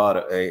talking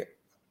about a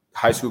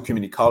high school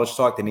community college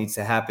talk that needs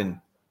to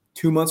happen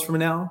 2 months from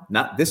now,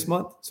 not this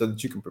month, so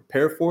that you can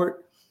prepare for it.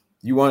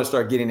 You want to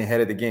start getting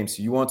ahead of the game.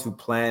 So you want to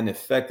plan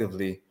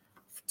effectively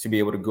to be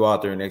able to go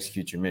out there and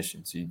execute your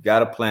mission. So you got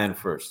to plan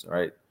first, all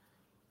right?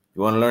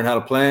 You want to learn how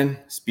to plan?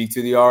 Speak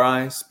to the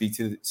RI,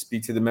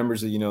 speak to the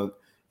members of,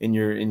 in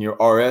your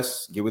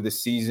RS, get with a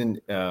seasoned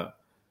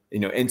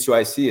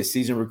N2IC, a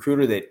seasoned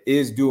recruiter that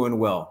is doing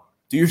well.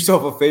 Do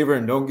yourself a favor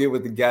and don't get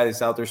with the guy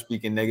that's out there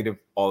speaking negative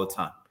all the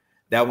time.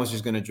 That one's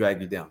just going to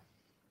drag you down.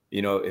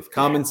 If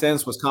common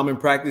sense was common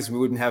practice, we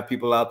wouldn't have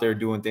people out there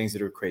doing things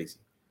that are crazy.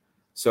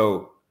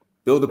 So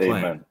build a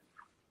plan. Amen.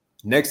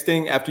 Next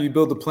thing, after you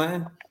build the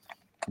plan,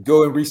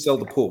 go and resell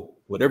the pool.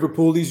 Whatever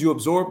poolies you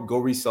absorb, go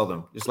resell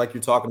them. Just like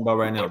you're talking about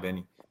right now,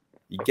 Benny.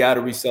 You got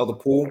to resell the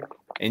pool,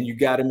 and you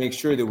got to make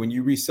sure that when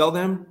you resell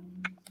them,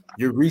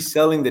 you're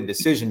reselling the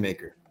decision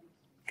maker.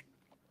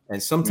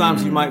 And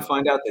sometimes you might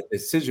find out that the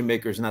decision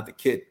maker is not the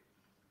kid.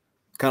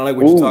 Kind of like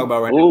what you're talking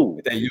about right now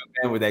with that young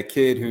man, with that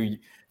kid who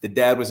the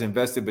dad was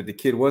invested, but the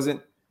kid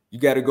wasn't. You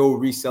got to go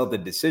resell the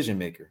decision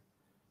maker.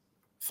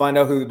 Find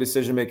out who the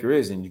decision maker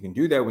is, and you can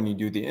do that when you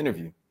do the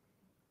interview.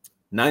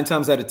 9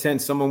 times out of 10,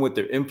 someone with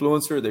their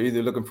influencer, they're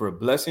either looking for a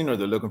blessing or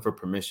they're looking for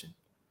permission.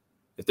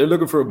 If they're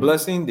looking for a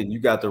blessing, then you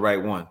got the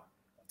right one.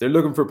 If they're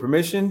looking for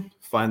permission,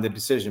 find the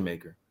decision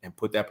maker and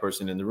put that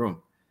person in the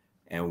room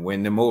and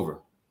win them over.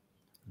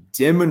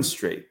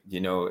 Demonstrate.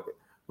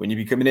 When you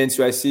become an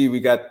N2IC, we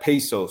got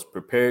PESOS,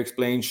 prepare,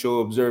 explain, show,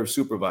 observe,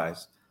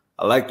 supervise.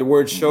 I like the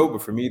word show,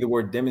 but for me, the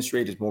word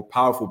demonstrate is more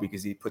powerful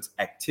because he puts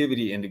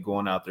activity into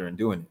going out there and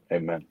doing it.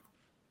 Amen.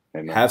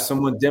 Have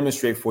someone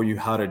demonstrate for you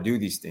how to do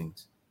these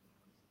things.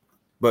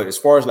 But as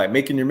far as like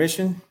making your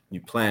mission, you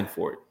plan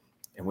for it.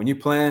 And when you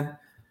plan,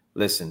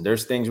 listen,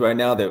 there's things right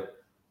now that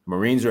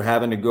Marines are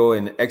having to go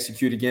and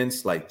execute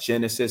against, like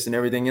Genesis and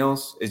everything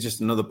else. It's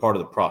just another part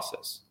of the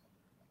process.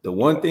 The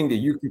one thing that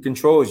you can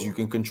control is you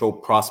can control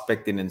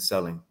prospecting and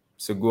selling.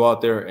 So go out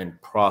there and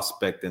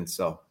prospect and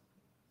sell.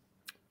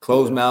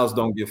 Closed mouths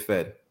don't get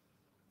fed.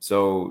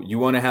 So you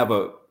want to have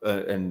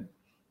a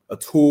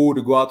tool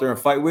to go out there and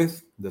fight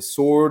with, the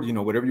sword,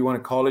 whatever you want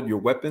to call it, your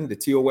weapon. The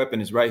TO weapon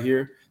is right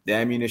here. The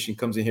ammunition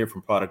comes in here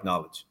from product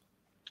knowledge.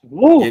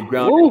 Get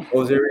grounded in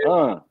those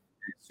areas.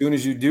 As soon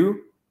as you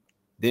do,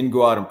 then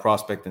go out and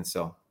prospect and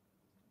sell.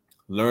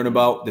 Learn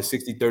about the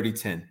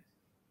 60-30-10.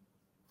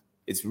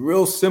 It's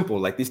real simple.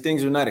 Like, these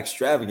things are not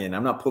extravagant.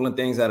 I'm not pulling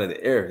things out of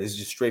the air. It's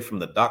just straight from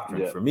the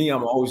doctrine. For me,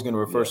 I'm always going to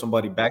refer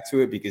somebody back to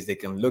it because they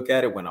can look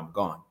at it when I'm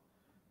gone.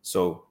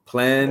 So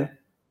plan,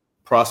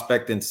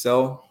 prospect and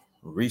sell,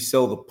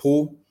 resell the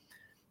pool,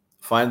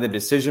 find the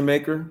decision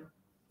maker,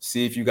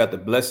 see if you got the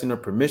blessing or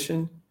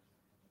permission.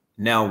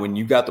 Now, when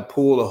you got the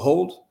pool to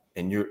hold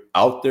and you're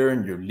out there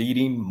and you're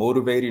leading,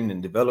 motivating,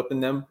 and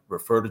developing them,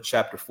 refer to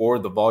chapter 4,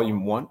 the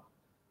volume 1.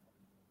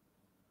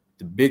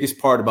 The biggest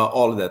part about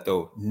all of that,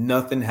 though,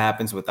 nothing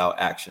happens without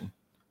action.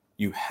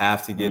 You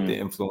have to get the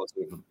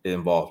influencer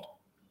involved.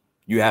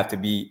 You have to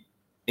be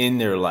in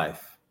their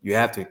life. You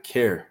have to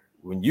care.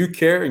 When you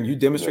care and you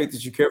demonstrate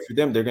that you care for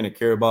them, they're going to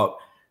care about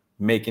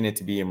making it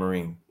to be a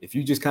Marine. If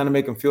you just kind of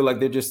make them feel like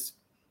they're just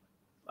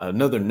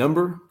another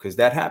number, because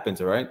that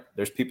happens, all right?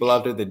 There's people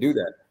out there that do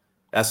that.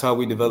 That's how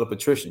we develop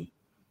attrition.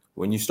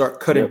 When you start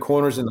cutting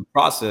corners in the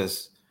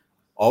process,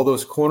 all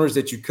those corners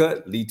that you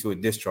cut lead to a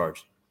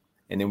discharge.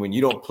 And then when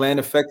you don't plan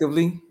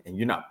effectively and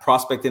you're not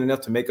prospecting enough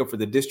to make up for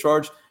the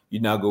discharge, you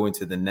now go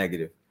into the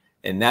negative.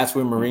 And that's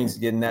when Marines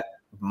get in that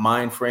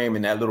mind frame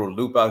and that little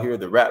loop out here,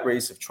 the rat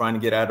race of trying to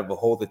get out of a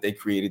hole that they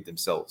created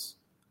themselves.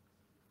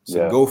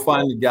 So go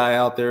find the guy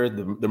out there,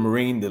 the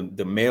Marine,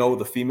 the male,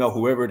 the female,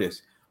 whoever it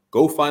is.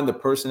 Go find the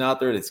person out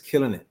there that's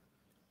killing it,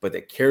 but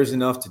that cares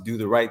enough to do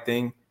the right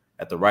thing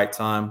at the right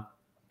time.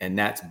 And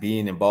that's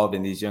being involved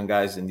in these young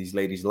guys and these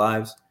ladies'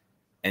 lives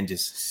and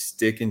just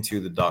sticking to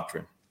the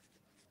doctrine.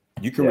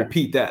 You can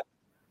repeat that.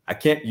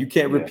 You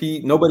can't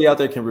repeat. Nobody out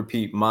there can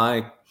repeat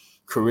my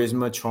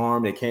charisma,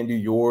 charm. They can't do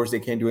yours. They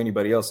can't do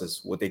anybody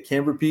else's. What they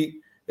can repeat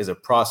is a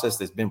process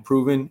that's been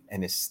proven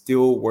and is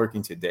still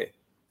working today.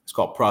 It's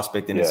called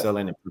prospecting and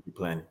selling and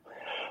planning.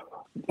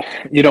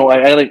 I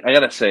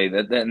gotta say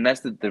that, and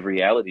that's the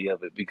reality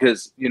of it,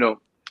 because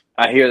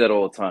I hear that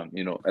all the time.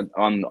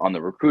 On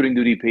the recruiting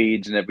duty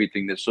page and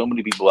everything, there's so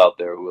many people out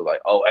there who are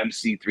like, "Oh,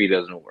 MC3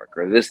 doesn't work,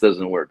 or this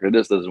doesn't work, or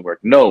this doesn't work."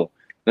 No.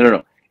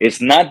 It's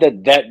not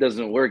that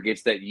doesn't work.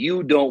 It's that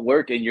you don't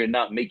work and you're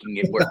not making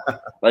it work.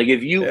 Like,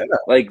 if you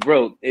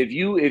bro, if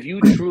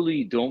you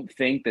truly don't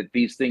think that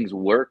these things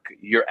work,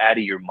 you're out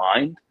of your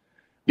mind.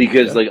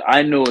 Because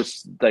I know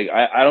it's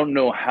I don't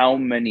know how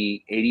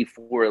many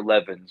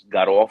 8411s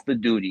got off the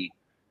duty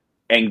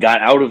and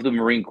got out of the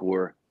Marine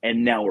Corps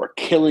and now are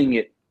killing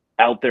it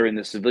out there in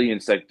the civilian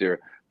sector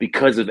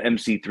because of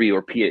MC3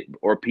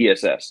 or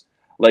PSS.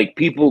 Like,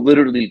 people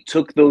literally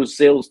took those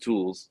sales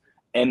tools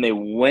and they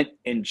went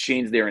and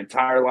changed their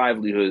entire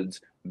livelihoods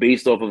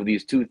based off of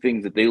these two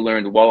things that they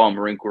learned while on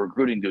Marine Corps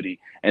recruiting duty.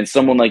 And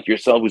someone like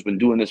yourself, who's been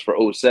doing this for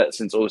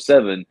since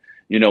 07,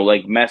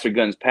 like Master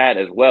Guns Pat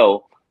as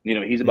well,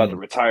 he's about to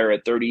retire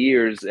at 30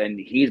 years, and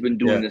he's been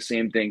doing the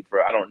same thing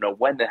for, I don't know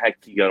when the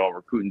heck he got on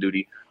recruiting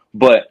duty.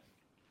 But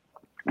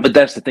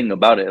that's the thing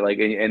about it. Like,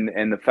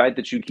 and the fact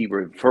that you keep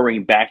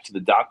referring back to the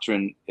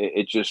doctrine,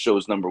 it just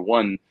shows, number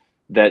one,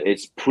 that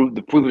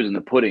the proof is in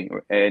the pudding.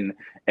 And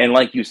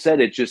like you said,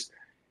 it just,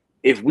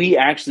 if we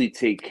actually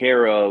take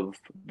care of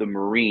the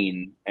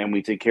Marine and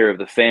we take care of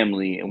the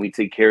family and we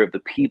take care of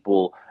the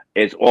people,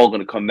 it's all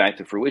going to come back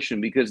to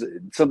fruition. Because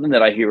something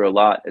that I hear a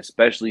lot,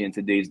 especially in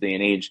today's day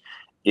and age,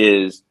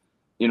 is,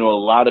 a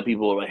lot of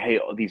people are like, hey,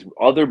 these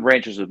other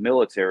branches of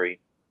military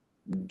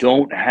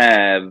don't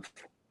have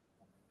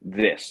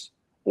this,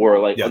 or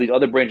like these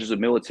other branches of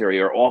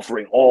military are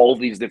offering all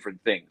these different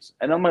things.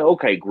 And I'm like,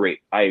 okay, great.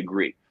 I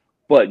agree.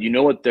 But you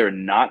know what they're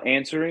not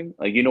answering?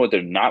 Like, you know what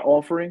they're not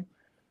offering?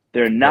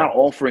 They're not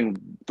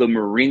offering the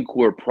Marine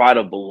Corps pride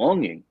of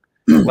belonging.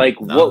 Like,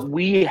 what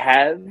we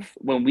have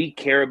when we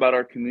care about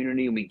our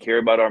community and we care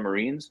about our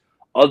Marines,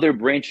 other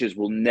branches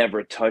will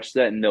never touch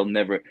that, and they'll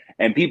never.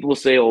 And people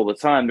say all the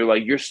time, they're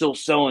like, "You're still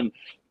selling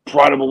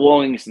pride of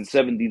belonging since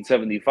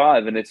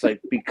 1775," and it's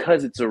like,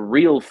 because it's a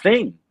real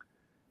thing.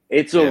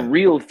 It's a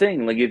real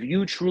thing. Like, if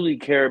you truly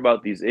care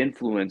about these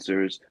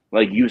influencers,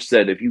 like you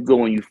said, if you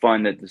go and you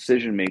find that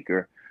decision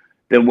maker,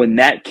 then when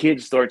that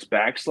kid starts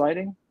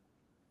backsliding,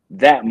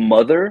 that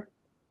mother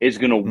is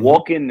going to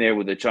walk in there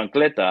with a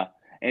chancleta,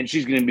 and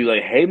she's going to be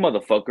like, hey,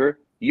 motherfucker,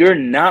 you're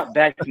not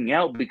backing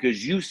out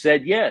because you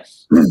said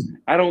yes.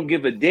 I don't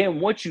give a damn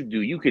what you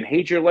do. You can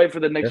hate your life for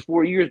the next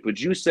 4 years, but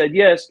you said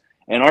yes,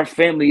 and our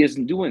family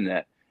isn't doing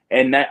that.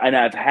 And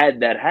I've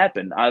had that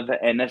happen.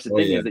 And that's the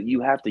thing is that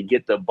you have to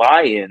get the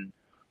buy-in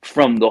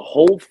from the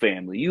whole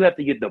family. You have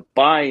to get the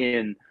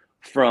buy-in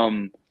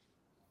from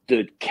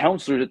the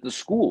counselors at the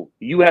school.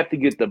 You have to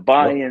get the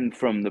buy-in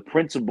from the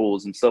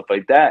principals and stuff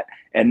like that.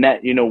 And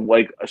that,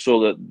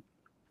 so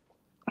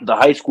the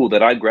high school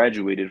that I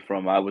graduated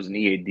from, I was an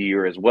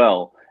EADer as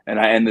well. And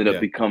I ended up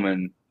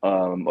becoming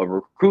a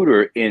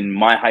recruiter in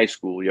my high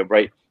school. Yeah,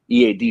 right.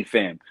 EAD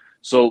fam.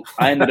 So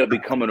I ended up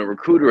becoming a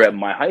recruiter at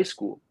my high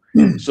school.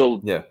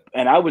 So, Yeah.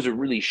 and I was a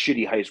really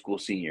shitty high school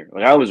senior.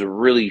 Like I was a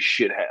really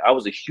shithead. I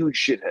was a huge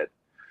shithead.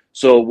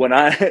 So when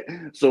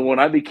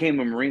I became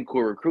a Marine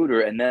Corps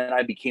recruiter and then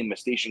I became a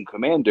station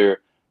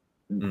commander,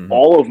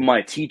 all of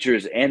my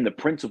teachers and the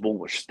principal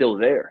were still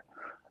there.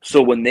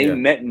 So when they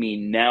met me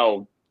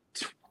now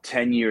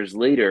 10 years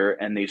later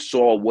and they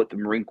saw what the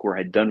Marine Corps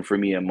had done for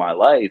me in my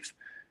life,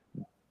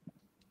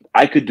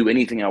 I could do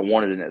anything I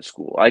wanted in that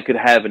school. I could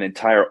have an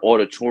entire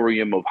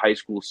auditorium of high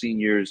school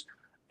seniors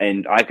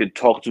and I could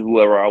talk to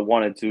whoever I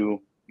wanted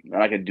to,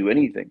 and I could do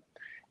anything.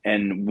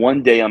 And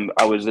one day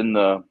I was in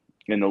the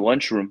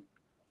lunchroom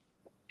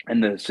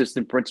and the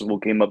assistant principal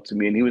came up to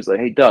me and he was like,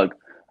 "Hey, Doug."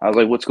 I was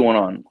like, "What's going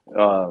on,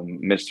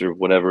 Mr.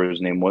 whatever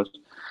his name was?"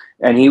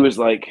 And he was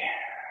like,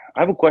 "I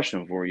have a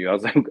question for you." I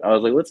was like,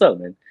 "What's up,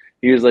 man?"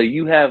 He was like,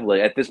 "You have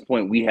like at this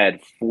point we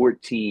had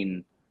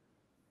 14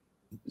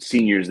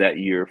 seniors that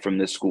year from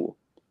this school."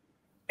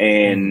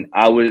 And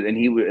I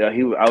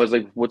was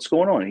like, "What's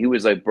going on?" He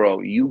was like, "Bro,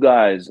 you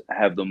guys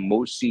have the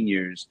most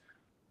seniors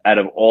out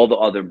of all the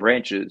other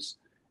branches."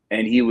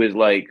 And he was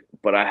like,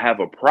 "But I have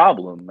a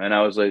problem." And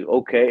I was like,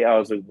 "Okay." I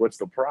was like, "What's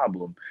the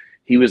problem?"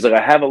 He was like,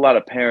 "I have a lot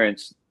of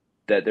parents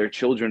that their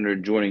children are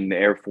joining the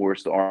Air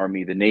Force, the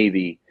Army, the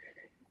Navy,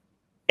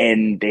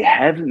 and they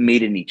haven't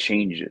made any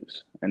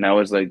changes." And I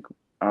was like,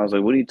 "What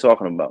are you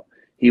talking about?"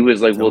 He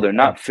was like, "Well, they're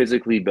not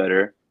physically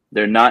better.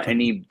 They're not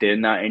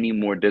any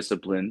more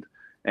disciplined."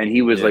 And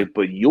he was like,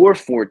 "But your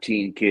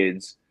 14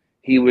 kids,"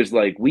 he was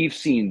like, "we've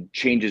seen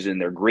changes in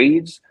their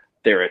grades,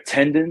 their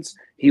attendance."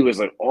 He was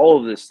like, "All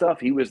of this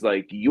stuff." He was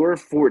like, "Your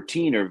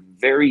 14 are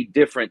very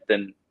different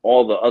than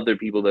all the other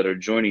people that are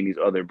joining these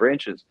other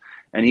branches."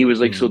 And he was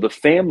like, "So the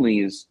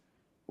families,"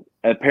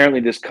 apparently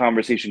this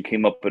conversation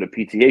came up at a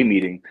PTA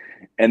meeting,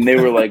 and they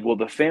were like, "Well,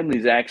 the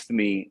families asked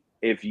me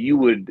if you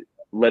would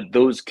let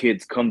those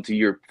kids come to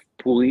your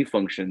Pool E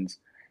functions."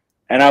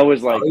 And I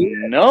was like,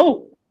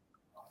 "No."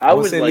 I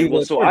was like,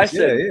 "Well," so I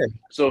said,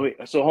 so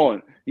hold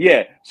on.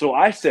 Yeah. So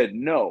I said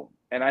no.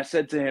 And I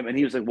said to him, and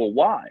he was like, "Well,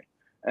 why?"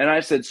 And I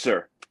said,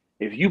 "Sir,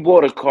 if you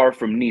bought a car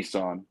from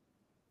Nissan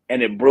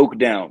and it broke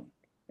down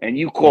and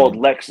you called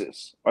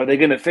Lexus, are they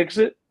going to fix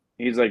it?"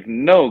 He's like,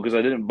 "No, because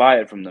I didn't buy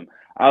it from them."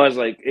 I was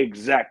like,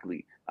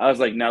 "Exactly." I was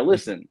like, "Now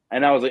listen."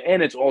 And I was like,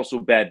 "And it's also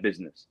bad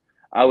business."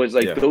 I was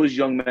like, "Those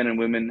young men and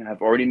women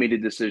have already made a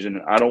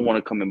decision. I don't want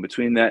to come in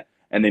between that."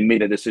 And they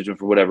made a decision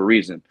for whatever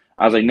reason.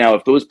 I was like, "Now,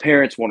 if those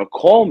parents want to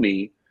call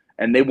me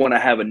and they want to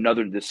have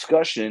another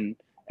discussion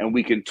and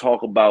we can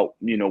talk about,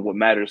 what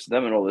matters to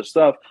them and all this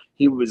stuff,"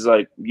 he was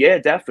like, "Yeah,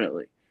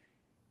 definitely."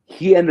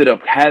 He ended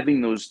up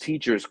having those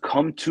teachers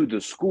come to the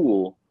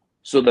school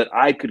so that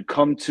I could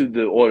come to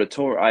the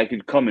auditorium. I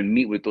could come and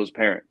meet with those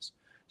parents.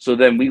 So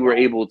then we were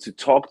able to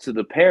talk to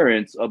the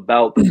parents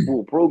about the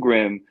pool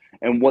program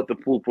and what the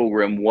pool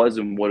program was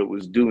and what it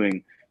was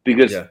doing,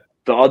 because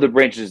the other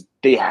branches,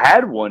 they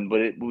had one,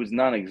 but it was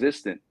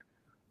non-existent.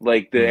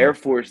 Like the Air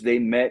Force, they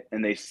met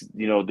and they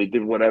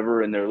did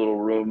whatever in their little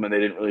room and they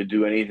didn't really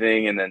do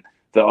anything. And then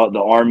the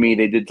Army,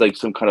 they did like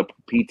some kind of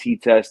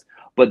PT test,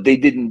 but they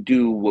didn't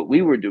do what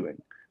we were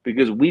doing,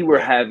 because we were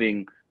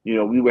having,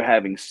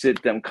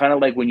 sit them, kind of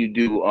like when you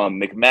do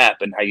McMap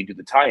and how you do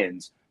the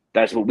tie-ins.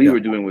 That's what we were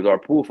doing with our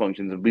pool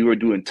functions. And we were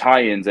doing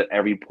tie-ins at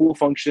every pool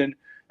function.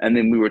 And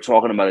then we were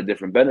talking about a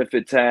different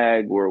benefit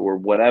tag or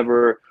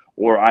whatever.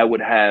 Or I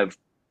would have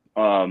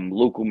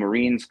local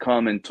Marines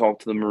come and talk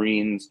to the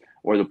Marines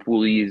or the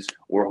poolies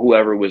or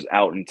whoever was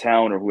out in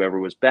town or whoever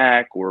was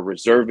back, or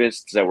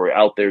reservists that were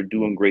out there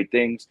doing great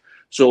things.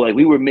 So like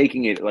we were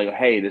making it like,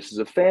 hey, this is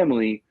a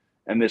family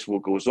and this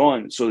what goes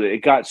on. So that it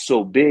got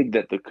so big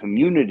that the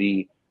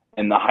community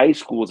and the high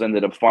schools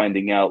ended up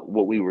finding out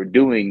what we were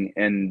doing.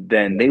 And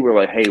then they were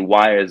like, "Hey,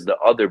 why is the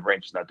other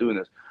branch not doing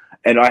this?"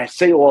 And I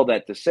say all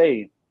that to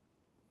say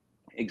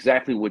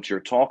exactly what you're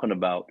talking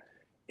about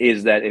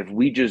is that if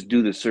we just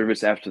do the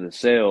service after the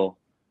sale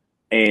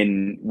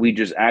and we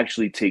just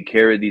actually take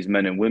care of these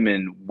men and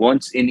women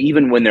once, and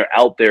even when they're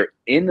out there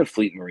in the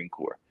Fleet Marine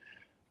Corps,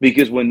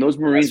 because when those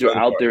Marines are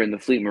out there in the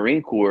Fleet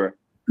Marine Corps,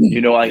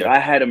 I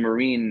had a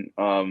Marine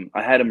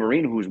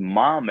whose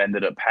mom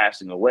ended up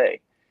passing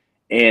away.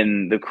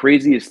 And the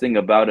craziest thing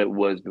about it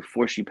was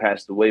before she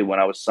passed away, when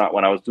I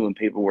was doing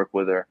paperwork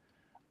with her,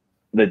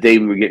 the day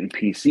we were getting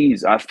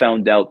PCs, I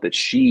found out that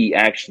she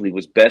actually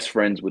was best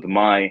friends with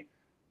my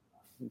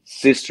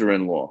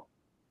sister-in-law.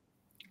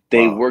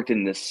 They worked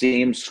in the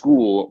same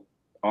school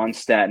on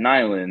Staten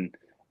Island,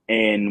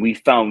 and we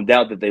found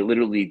out that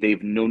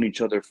they've known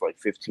each other for like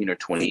 15 or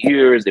 20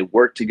 years. They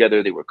worked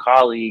together. They were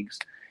colleagues.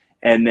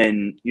 And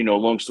then,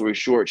 long story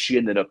short, she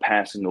ended up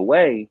passing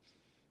away.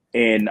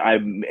 And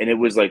it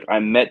was like,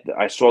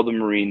 I saw the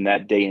Marine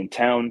that day in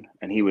town,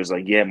 and he was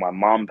like, "Yeah, my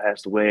mom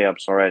passed away. I'm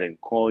sorry I didn't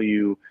call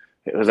you."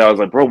 Because I was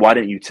like, "Bro, why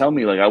didn't you tell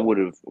me? Like, I would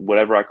have,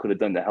 whatever I could have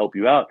done to help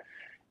you out."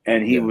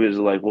 And he was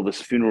like, "Well,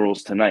 this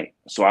funeral's tonight."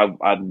 So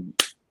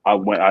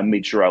I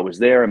made sure I was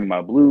there in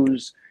my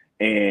blues,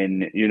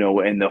 and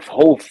and the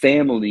whole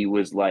family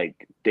was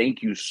like,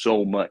 "Thank you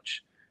so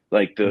much,"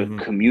 Like the Mhm.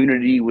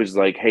 community was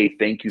like, "Hey,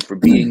 thank you for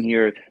being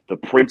here." The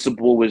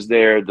principal was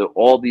there.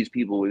 All these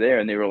people were there,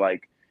 and they were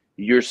like,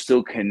 "You're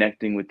still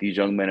connecting with these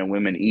young men and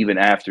women even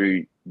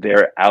after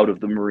they're out of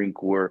the Marine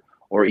Corps,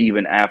 or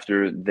even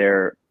after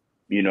they've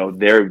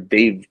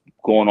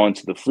gone on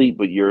to the fleet,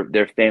 but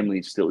their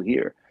family's still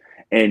here."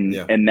 And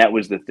Yeah. that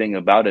was the thing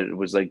about it. It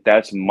was like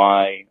that's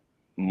my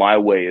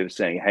way of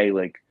saying, "Hey,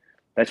 like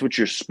that's what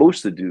you're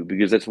supposed to do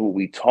because that's what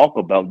we talk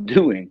about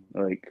doing."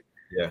 Like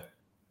Yeah.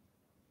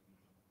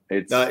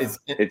 No, it's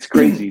it's it's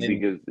crazy and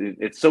because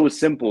it's so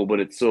simple, but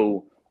it's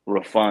so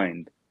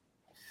refined.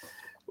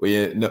 well,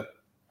 yeah, no,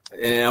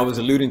 and I was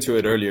alluding to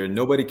it earlier.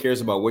 Nobody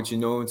cares about what you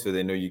know until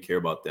they know you care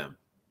about them,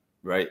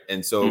 right?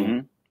 And so, Hmm.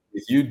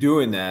 if you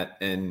doing that,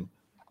 and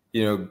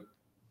you know,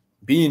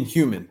 being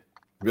human,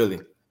 really,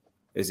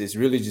 is it's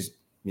really just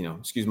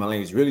excuse my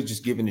language, really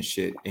just giving a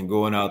shit and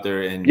going out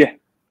there and Yeah.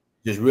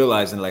 just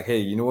realizing like, hey,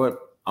 you know what?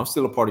 I'm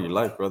still a part of your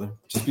life, brother.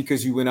 Just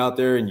because you went out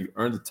there and you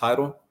earned the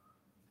title,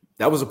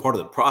 that was a part of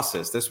the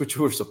process. That's what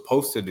you were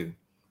supposed to do.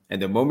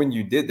 And the moment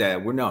you did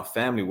that, we're now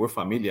family, we're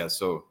familia.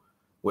 So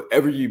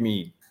whatever you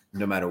need,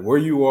 no matter where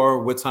you are,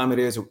 what time it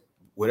is,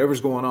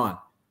 whatever's going on,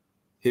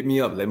 hit me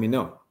up, let me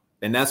know.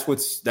 And that's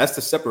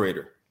the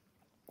separator.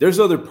 There's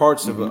other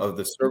parts Hmm. of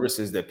the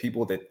services that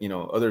people that,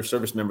 other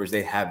service members,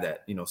 they have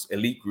that,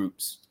 elite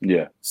groups.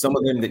 Yeah. Some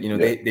of them that, Yeah.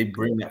 they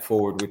bring that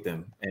forward with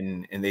them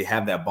and they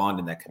have that bond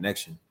and that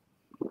connection.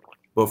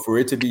 But for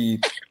it to be,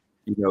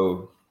 you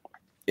know,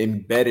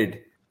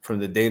 embedded from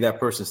the day that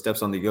person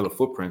steps on the yellow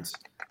footprints,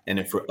 and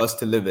then for us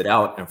to live it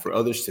out and for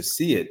others to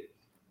see it,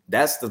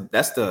 that's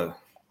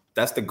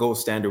the gold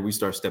standard we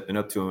start stepping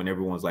up to, and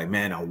everyone's like,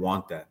 man, I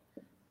want that.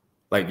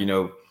 Like,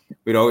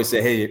 we'd always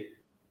say, hey,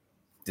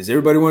 does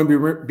everybody want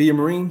to be a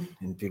Marine?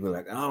 And people are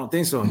like, I don't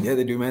think so. Yeah,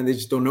 they do, man. They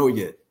just don't know it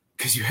yet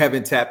because you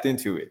haven't tapped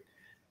into it.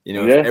 If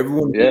Yeah.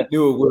 everyone Yeah.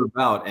 knew what we're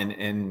about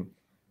and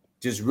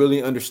just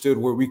really understood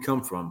where we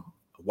come from,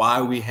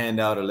 why we hand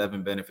out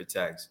 11 benefit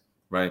tags,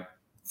 right?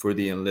 For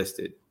the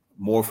enlisted,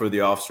 more for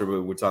the officer,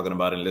 but we're talking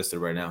about enlisted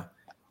right now.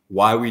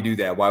 Why we do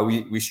that, why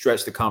we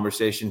stretch the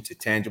conversation to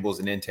tangibles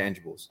and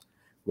intangibles,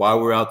 why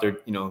we're out there,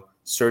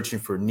 searching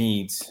for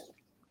needs,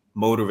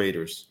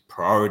 motivators,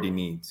 priority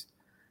needs,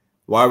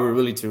 why we're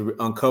really to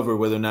uncover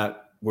whether or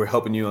not we're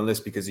helping you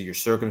enlist because of your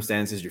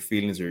circumstances, your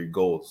feelings, or your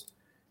goals.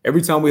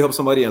 Every time we help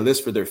somebody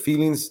enlist for their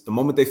feelings, the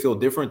moment they feel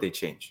different, they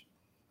change.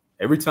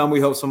 Every time we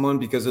help someone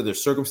because of their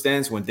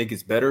circumstance, when they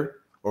gets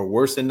better or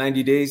worse than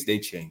 90 days, they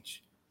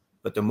change.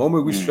 But the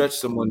moment we Mm. stretch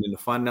someone into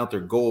finding out their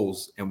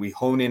goals and we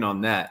hone in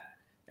on that,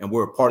 and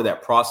we're a part of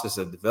that process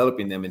of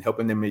developing them and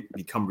helping them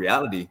become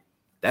reality,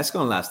 that's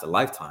going to last a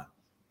lifetime.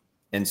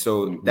 And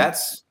so Hmm.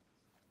 that's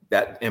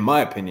that, in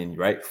my opinion,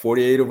 right?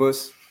 48 of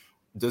us,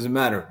 it doesn't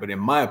matter. But in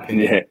my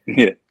opinion, Yeah.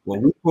 Yeah.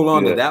 when we pull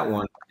on to Yeah. that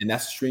one and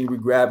that's the string we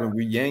grab and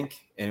we yank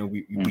and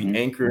we Hmm.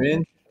 anchor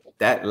in,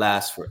 that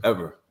lasts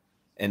forever.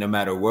 And no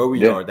matter where we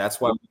Yeah. are,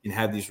 that's why we can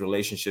have these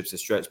relationships that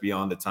stretch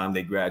beyond the time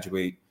they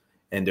graduate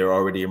and they're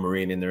already a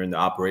Marine and they're in the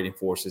operating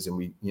forces, and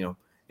we,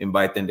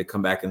 invite them to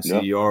come back in Yeah.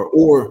 CDR,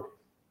 or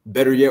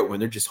better yet, when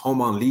they're just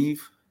home on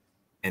leave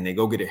and they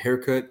go get a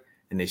haircut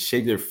and they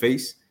shave their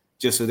face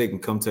just so they can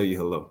come tell you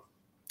hello.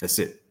 That's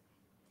it.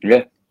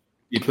 Yeah.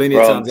 Plenty of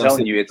Bro, I'm times I'm telling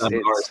sitting you, it's on the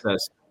it's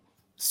RSS.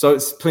 So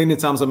it's plenty of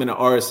times I'm in an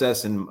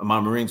RSS and my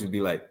Marines would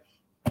be like,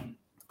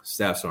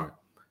 Staff Sergeant,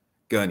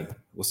 Gunny,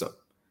 what's up?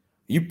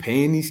 Are you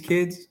paying these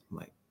kids? I'm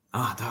like,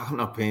 dog, I'm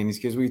not paying these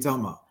kids. What are you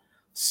talking about?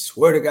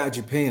 Swear to God,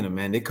 you're paying them,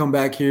 man. They come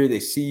back here, they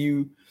see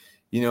you,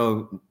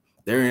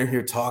 they're in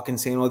here talking,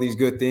 saying all these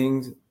good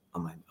things.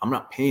 I'm like, I'm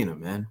not paying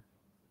them, man.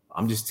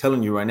 I'm just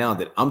telling you right now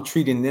that I'm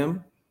treating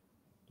them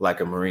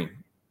like a Marine.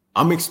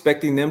 I'm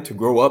expecting them to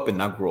grow up and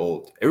not grow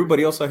old.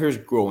 Everybody else out here is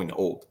growing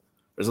old.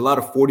 There's a lot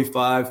of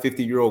 45,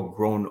 50-year-old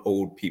grown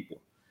old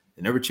people.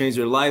 They never changed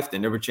their life. They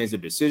never changed their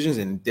decisions,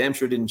 and damn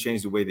sure didn't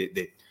change the way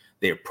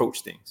they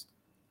approach things.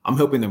 I'm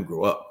helping them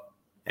grow up.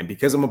 And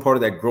because I'm a part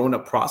of that growing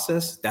up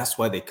process, that's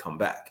why they come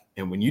back.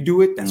 And when you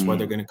do it, that's why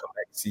they're going to come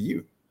back and see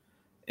you.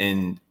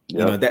 And,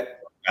 yep. that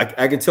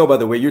I can tell by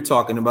the way you're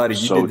talking about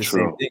it, you So did the same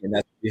true. thing, and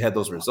that's you had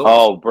those results.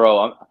 Oh,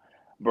 bro,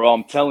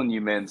 I'm telling you,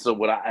 man. So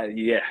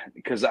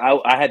because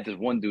I had this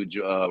one dude,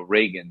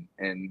 Reagan,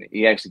 and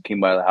he actually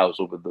came by the house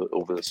over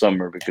the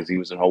summer because he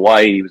was in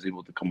Hawaii. He was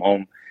able to come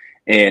home,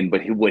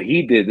 what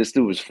he did, this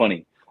dude was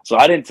funny. So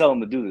I didn't tell him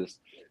to do this.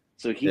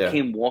 So he Yeah.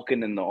 came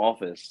walking in the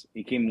office.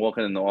 He came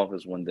walking in the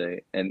office one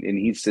day, and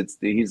he sits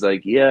there. He's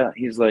like, yeah.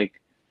 He's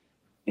like,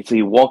 and so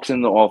he walks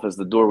in the office.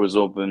 The door was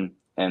open,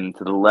 and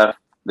to the left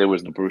there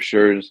was the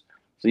brochures.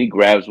 So he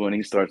grabs one.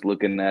 He starts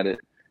looking at it,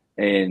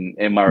 and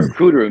my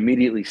recruiter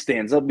immediately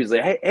stands up. He's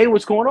like, "Hey,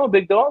 what's going on,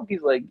 big dog?"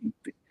 He's like,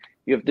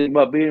 "You have to think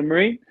about being a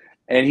Marine?"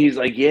 And he's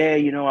like, "Yeah,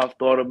 I've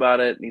thought about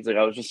it." And he's like,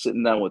 "I was just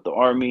sitting down with the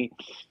Army."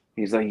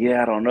 He's like,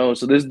 "Yeah, I don't know."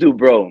 So this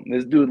dude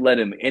let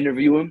him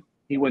interview him.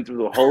 He went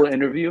through the whole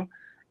interview,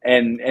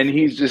 and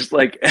he's just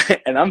like,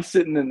 and I'm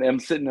sitting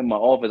in my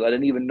office. I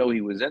didn't even know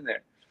he was in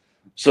there.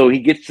 So he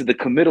gets to the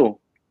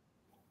committal,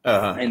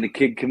 Uh-huh. and the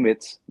kid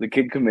commits.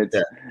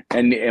 Yeah.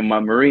 And my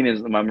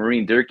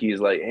Marine Durkee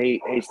is like,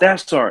 hey,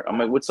 Staff Sergeant. I'm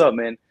like, what's up,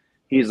 man?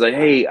 He's like,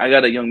 hey, I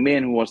got a young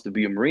man who wants to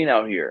be a Marine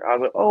out here. I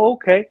was like, oh,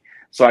 okay.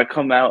 So I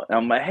come out and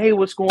I'm like, hey,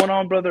 what's going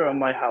on, brother? I'm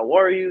like, how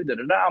are you? Da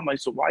da da. I'm like,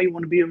 so why you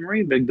want to be a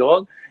Marine, big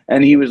dog?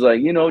 And he was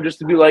like, just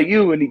to be like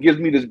you. And he gives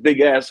me this big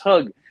ass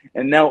hug.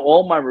 And now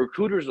all my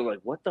recruiters are like,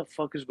 what the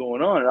fuck is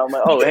going on? And I'm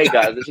like, oh, hey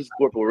guys, this is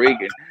Corporal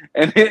Reagan.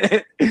 And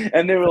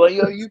and they were like,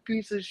 yo, you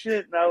piece of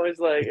shit. And I was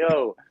like,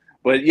 yo.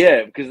 But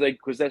yeah,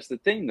 because that's the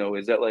thing though,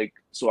 is that like,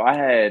 so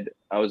I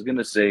was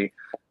gonna say,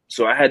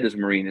 so I had this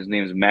Marine, his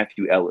name is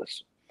Matthew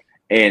Ellis.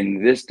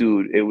 And this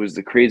dude, it was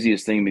the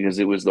craziest thing because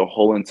it was the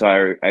whole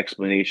entire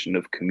explanation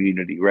of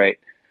community, right?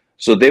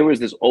 So there was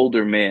this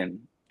older man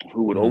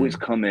who would always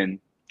Mm. come in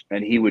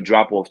and he would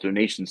drop off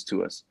donations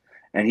to us.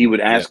 And he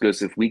would Yeah. ask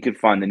us if we could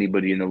find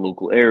anybody in the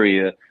local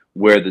area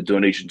where the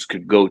donations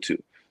could go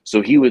to.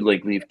 So he would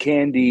like leave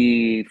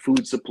candy,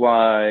 food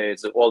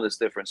supplies, all this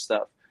different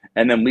stuff.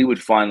 And then we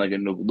would find like a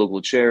local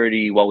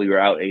charity while we were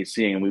out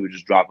ACing and we would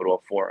just drop it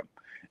off for him.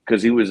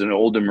 Because he was an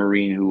older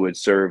Marine who had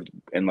served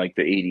in like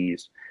the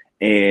 80s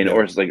and Yeah.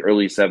 or it's like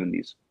early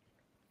 70s.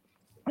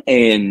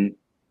 And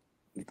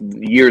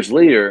years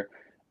later,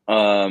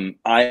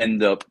 I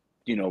end up,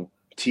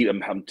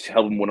 I'm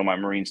helping one of my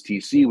Marines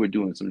TC. We're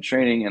doing some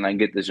training, and I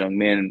get this young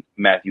man,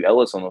 Matthew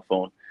Ellis, on the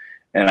phone,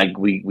 and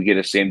we get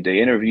a same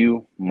day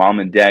interview. Mom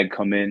and dad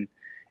come in,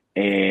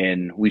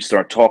 and we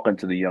start talking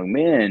to the young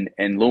man,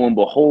 and lo and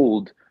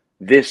behold,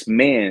 this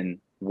man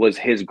was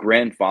his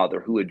grandfather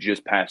who had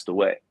just passed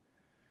away.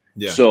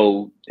 Yeah.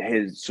 So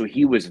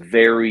he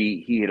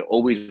had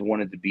always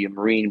wanted to be a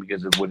Marine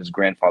because of what his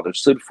grandfather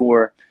stood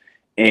for.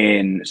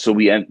 And so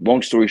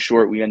long story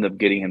short, we end up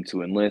getting him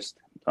to enlist.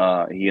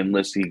 He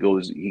enlists, he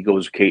goes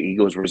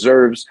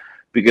reserves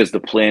because the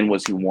plan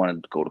was he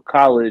wanted to go to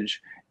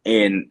college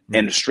and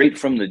straight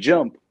from the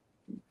jump,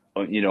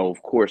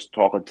 of course,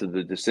 talking to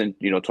the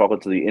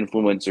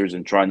influencers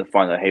and trying to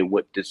find out, hey,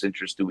 what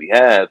disinterest do we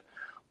have?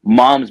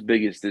 Mom's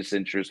biggest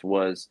disinterest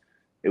was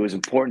it was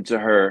important to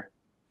her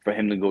for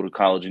him to go to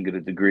college and get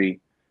a degree,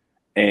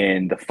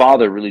 and the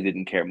father really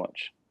didn't care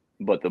much,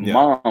 but the Yeah.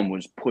 mom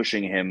was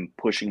pushing him,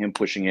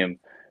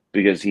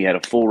 because he had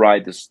a full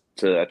ride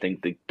to I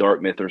think the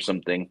Dartmouth or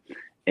something,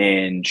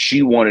 and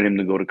she wanted him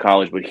to go to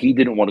college, but he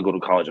didn't want to go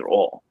to college at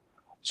all.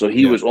 So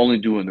he Yeah. was only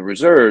doing the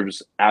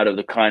reserves out of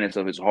the kindness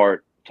of his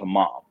heart to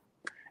mom.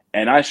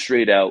 And I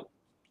straight out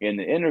in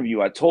the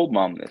interview, I told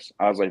mom this.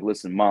 I was like,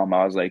 listen, mom,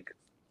 I was like,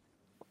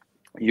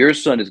 your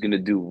son is going to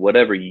do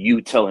whatever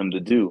you tell him to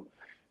do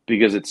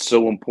because it's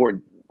so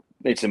important.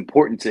 It's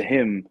important to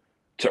him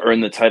to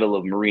earn the title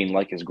of Marine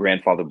like his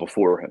grandfather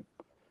before him.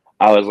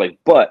 I was like,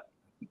 but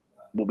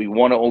what we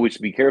want to always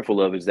be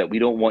careful of is that we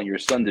don't want your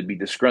son to be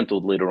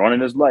disgruntled later on in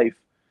his life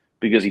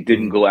because he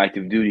didn't Mm. go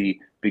active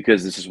duty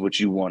because this is what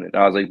you wanted.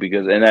 I was like,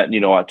 and that,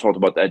 I talked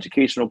about the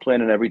educational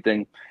plan and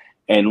everything.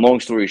 And long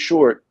story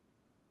short,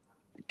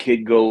 the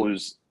kid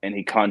goes and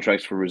he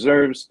contracts for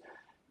reserves.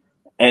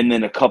 And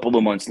then a couple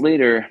of months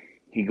later,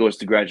 he goes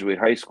to graduate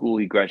high school.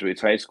 He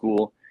graduates high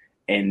school.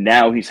 And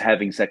now he's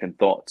having second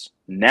thoughts.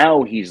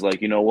 Now he's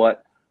like, you know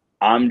what?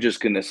 I'm just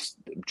going to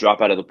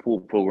drop out of the pool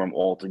program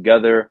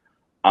altogether.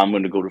 I'm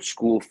going to go to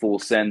school full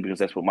send because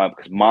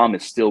because mom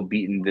is still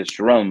beating this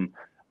drum.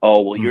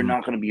 Oh, well, you're Mhm.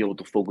 not going to be able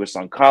to focus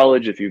on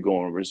college if you're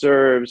going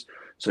reserves.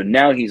 So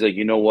now he's like,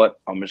 you know what?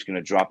 I'm just going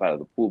to drop out of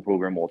the pool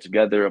program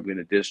altogether. I'm going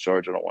to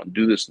discharge. I don't want to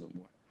do this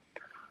anymore.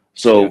 Yeah.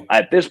 So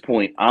at this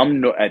point,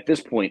 I'm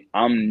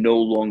no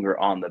longer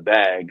on the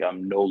bag.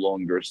 I'm no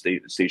longer a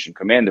station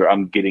commander.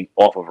 I'm getting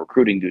off of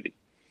recruiting duty.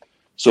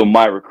 So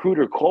my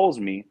recruiter calls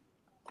me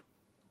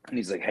and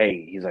he's like,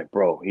 hey, he's like,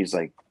 bro, he's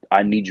like,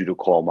 I need you to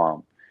call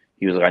mom.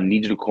 He was like, I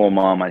need you to call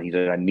mom. And he's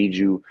like, I need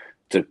you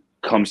to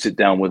come sit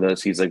down with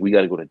us. He's like, we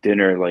got to go to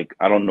dinner. Like,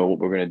 I don't know what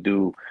we're going to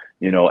do.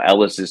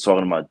 Ellis is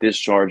talking about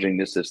discharging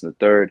this, and the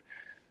third.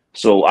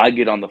 So I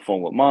get on the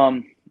phone with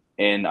mom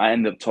and I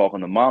end up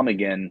talking to mom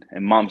again.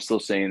 And mom's still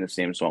saying the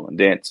same song and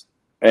dance.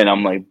 And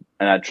I'm like,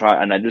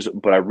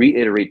 but I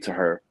reiterate to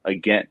her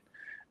again.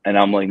 And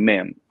I'm like,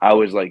 ma'am, I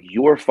was like,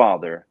 your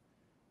father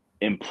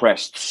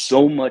impressed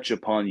so much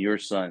upon your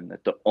son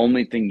that the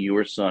only thing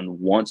your son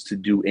wants to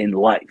do in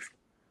life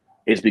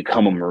is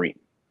become a Marine.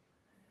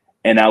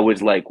 And I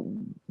was like,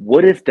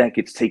 what if that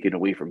gets taken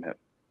away from him?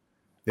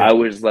 I Yeah.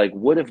 was like,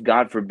 what if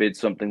God forbid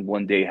something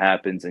one day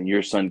happens and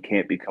your son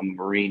can't become a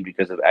Marine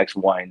because of X,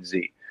 Y, and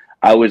Z?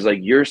 I was like,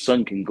 your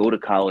son can go to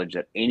college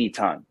at any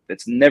time.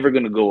 That's never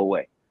going to go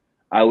away.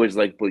 I was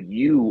like, but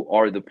you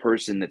are the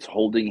person that's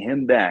holding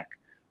him back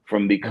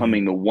from Mhm.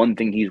 becoming the one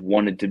thing he's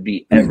wanted to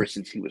be ever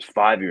since he was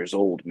 5 years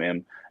old,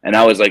 man. And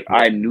I was like, Yeah.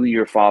 I knew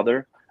your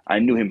father. I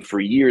knew him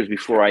for years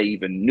before I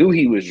even knew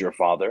he was your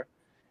father.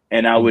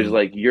 And I was Mhm.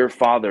 like, your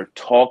father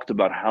talked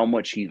about how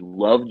much he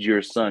loved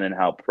your son and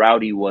how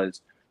proud he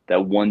was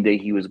that one day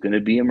he was going to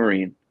be a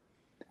Marine.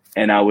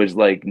 And I was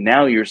like,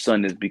 now your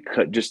son is,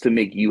 because just to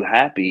make you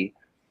happy,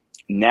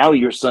 now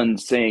your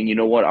son's saying, you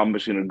know what, I'm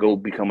just going to go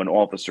become an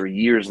officer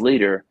years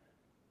later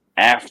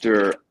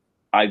after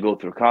I go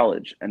through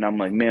college. And I'm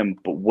like, man,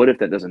 but what if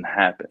that doesn't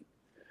happen?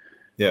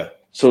 Yeah.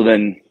 So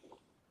then,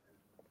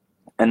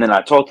 and then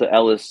I talked to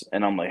Ellis,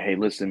 and I'm like, hey,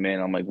 listen,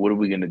 man. I'm like, what are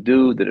we gonna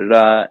do? Da da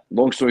da.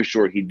 Long story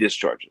short, he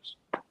discharges.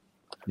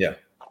 Yeah.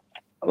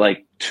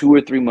 Like 2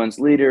 or 3 months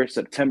later,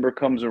 September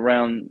comes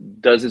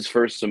around, does his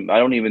first I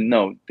don't even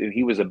know.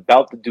 He was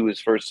about to do his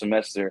first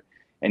semester,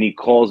 and he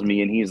calls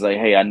me and he's like,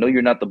 hey, I know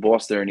you're not the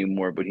boss there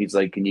anymore, but he's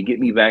like, can you get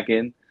me back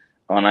in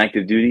on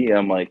active duty?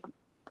 And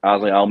I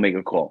was like, I'll make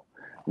a call.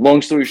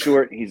 Long story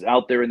short, he's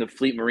out there in the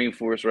Fleet Marine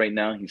Force right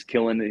now. He's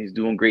killing it. He's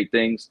doing great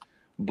things.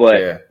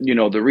 But,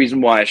 Yeah. the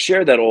reason why I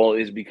share that all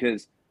is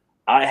because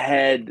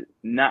I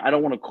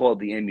don't want to call it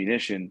the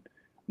ammunition,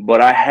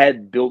 but I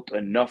had built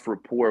enough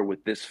rapport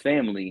with this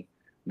family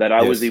that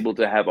I was Yes. able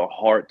to have a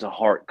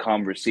heart-to-heart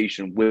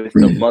conversation with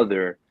the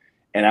mother,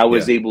 and I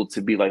was Yeah. able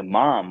to be like,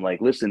 Mom,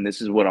 like, listen,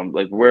 this is what I'm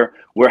like.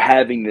 We're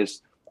having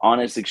this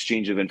honest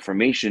exchange of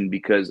information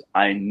because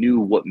I knew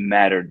what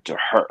mattered to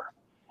her.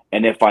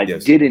 And if I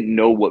Yes. didn't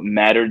know what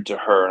mattered to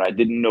her and I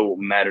didn't know what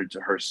mattered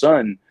to her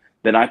son,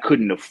 then I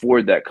couldn't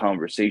afford that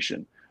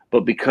conversation.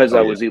 But because Oh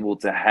I yeah. was able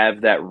to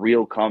have that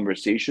real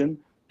conversation,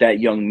 that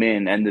young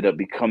man ended up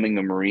becoming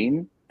a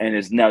Marine and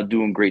is now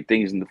doing great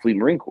things in the Fleet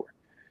Marine Corps.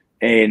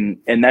 And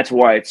that's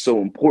why it's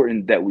so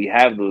important that we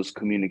have those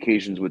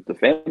communications with the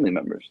family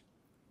members.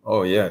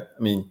 Oh yeah.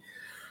 I mean,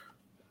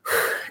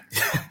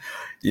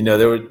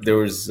 there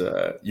was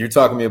you're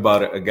talking to me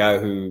about a guy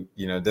who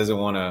doesn't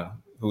want to,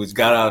 who's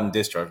got out and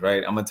discharged,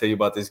 right? I'm gonna tell you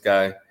about this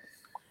guy.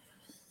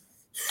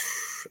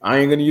 I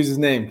ain't gonna use his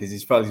name because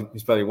he's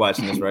probably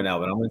watching this right now,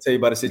 but I'm gonna tell you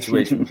about a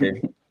situation.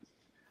 Okay.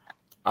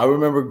 I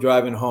remember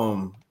driving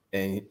home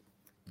and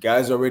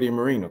guy's already a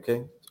Marine.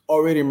 Okay,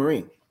 already a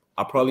Marine.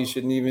 I probably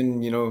shouldn't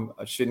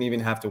even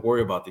have to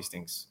worry about these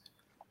things.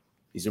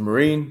 He's a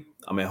Marine.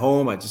 I'm at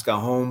home. I just got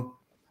home.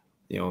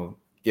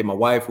 Get my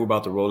wife. We're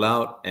about to roll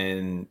out,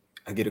 and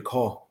I get a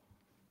call,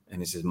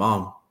 and it's his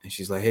mom, and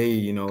she's like,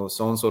 "Hey,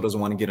 so and so doesn't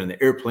want to get on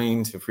the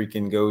airplane to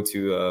freaking go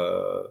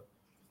to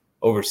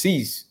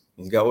overseas.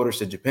 He's got orders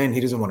to Japan.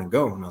 He doesn't want to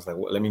go." And I was like,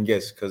 "What? Let me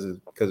guess, because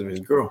of his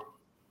girl."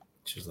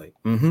 She's like,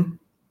 "Mm-hmm."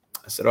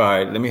 I said, "All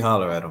right, let me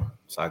holler at him."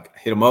 So I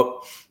hit him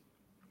up.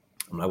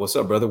 I'm like, "What's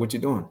up, brother? What you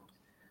doing?"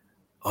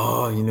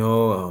 "Oh,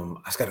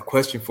 I just got a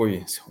question for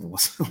you." So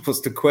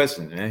what's the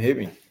question, man? Hit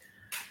me.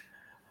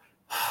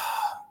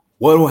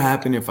 "What will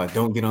happen if I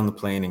don't get on the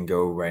plane and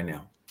go right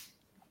now?"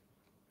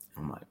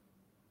 I'm like,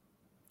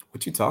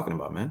 "What you talking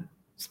about, man?"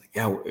 It's like,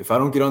 "Yeah, if I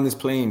don't get on this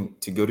plane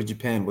to go to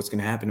Japan, what's going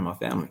to happen to my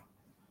family?"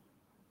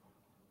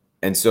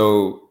 And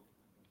so,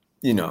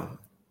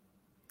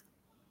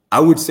 I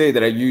would say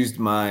that I used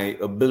my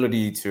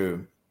ability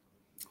to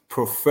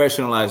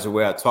professionalize the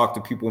way I talk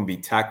to people and be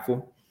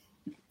tactful.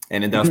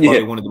 And then that's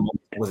probably one of the most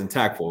wasn't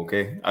tactful.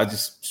 Okay. I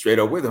just straight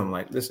up with him,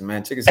 like, "Listen,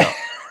 man, check this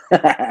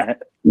out.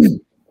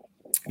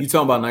 You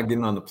talking about not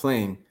getting on the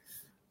plane.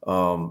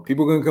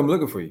 People are gonna come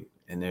looking for you.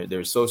 And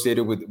they're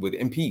associated with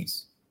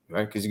MPs,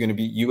 right? Because you're gonna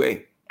be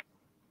UA.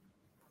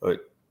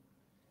 But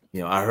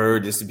I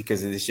heard this is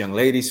because of this young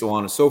lady, so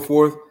on and so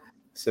forth."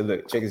 So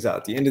look, check this out.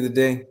 At the end of the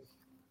day,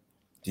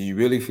 do you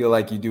really feel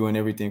like you're doing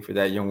everything for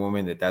that young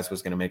woman that's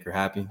what's gonna make her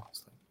happy?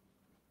 It's like,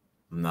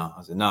 no.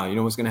 I said, "No, you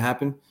know what's gonna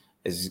happen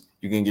is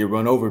you're gonna get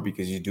run over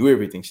because you do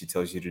everything she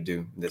tells you to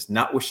do. That's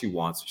not what she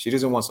wants. She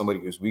doesn't want somebody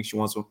who's weak. She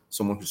wants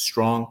someone who's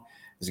strong,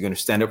 is going to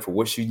stand up for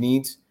what she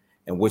needs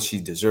and what she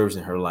deserves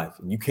in her life.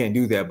 And you can't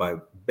do that by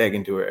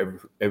begging to her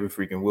every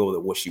freaking will that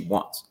what she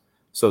wants.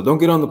 So don't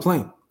get on the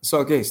plane. It's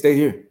okay. Stay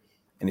here.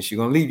 And if she's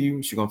going to leave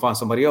you, she's going to find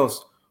somebody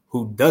else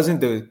who doesn't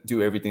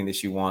do everything that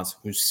she wants,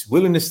 who's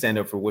willing to stand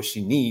up for what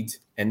she needs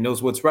and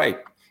knows what's right,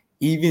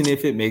 even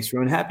if it makes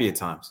her unhappy at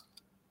times."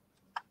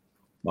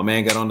 My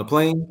man got on the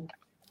plane.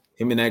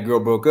 Him and that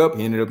girl broke up.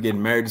 He ended up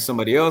getting married to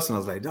somebody else. And I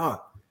was like, "Dog,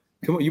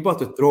 come on, you about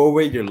to throw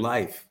away your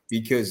life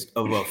because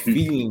of a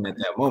feeling at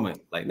that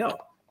moment?" Like, no.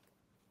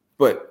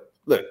 But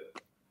look,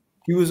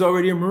 he was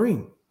already a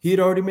Marine. He had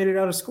already made it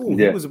out of school.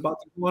 Yeah. He was about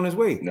to go on his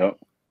way. No.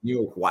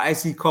 Why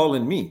is he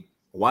calling me?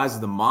 Why is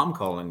the mom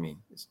calling me?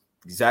 It's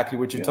exactly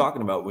what you're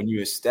talking about. When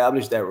you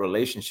establish that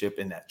relationship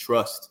and that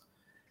trust.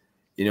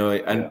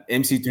 And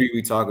MC3,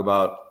 we talk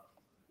about,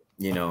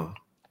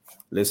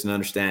 listen,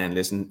 understand,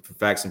 listen for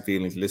facts and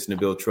feelings, listen to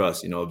build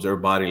trust,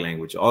 observe body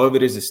language. All of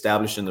it is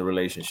establishing the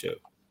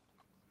relationship.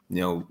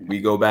 We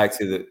go back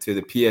to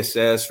the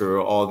PSS or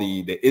all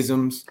the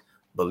isms,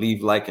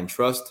 believe, like, and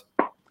trust.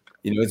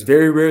 It's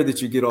very rare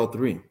that you get all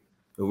three.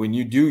 But when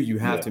you do, you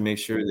have to make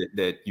sure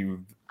that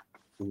you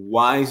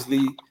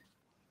wisely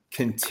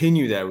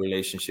continue that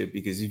relationship,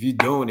 because if you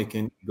don't, it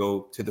can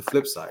go to the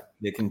flip side.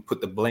 They can put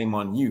the blame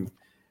on you.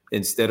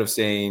 Instead of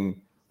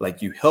saying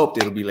like you helped,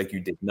 it'll be like you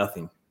did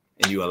nothing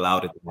and you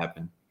allowed it to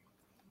happen.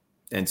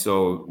 And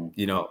so,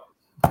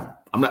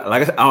 I'm not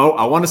like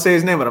I want to say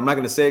his name, but I'm not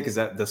going to say it because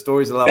the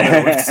story's a lot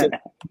better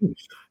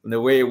the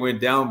way it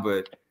went down.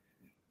 But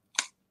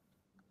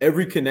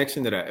every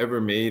connection that I ever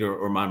made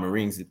or my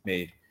Marines have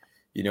made,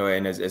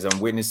 and as I'm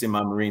witnessing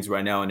my Marines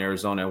right now in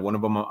Arizona, one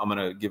of them I'm going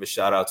to give a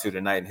shout out to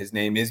tonight. And his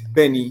name is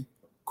Benny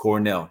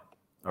Cornell.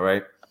 All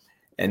right.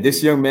 And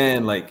this young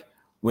man, like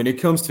when it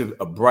comes to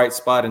a bright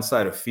spot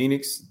inside of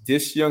Phoenix,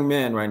 this young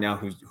man right now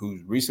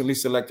who's recently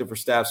selected for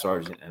staff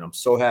sergeant, and I'm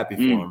so happy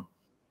for him.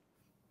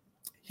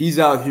 He's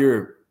out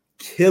here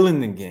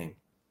killing the game.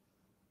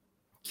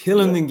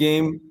 Killing the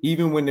game,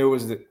 even when there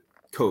was the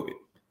COVID.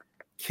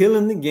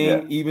 Killing the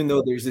game, even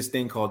though there's this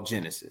thing called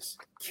Genesis.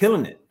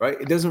 Killing it, right?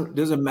 It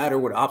doesn't matter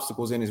what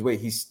obstacles in his way.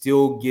 He's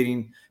still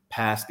getting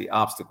past the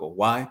obstacle.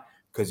 Why?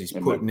 Because he's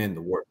putting in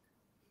the work.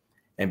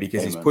 And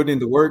because he's putting in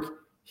the work,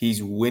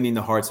 he's winning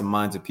the hearts and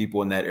minds of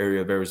people in that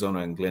area of Arizona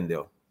and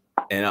Glendale.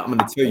 And I'm going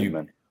to tell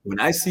you, when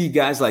I see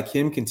guys like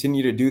him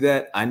continue to do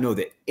that, I know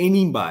that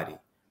anybody,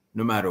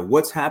 no matter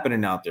what's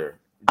happening out there,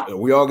 are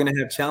we all going to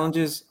have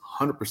challenges?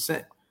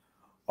 100%.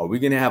 Are we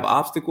going to have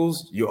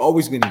obstacles? You're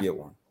always going to get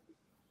one.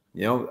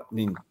 You know, I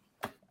mean,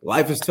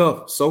 life is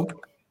tough. So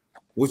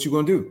what you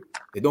going to do?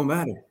 It don't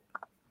matter.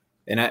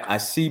 And I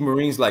see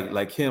Marines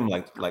like him,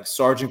 like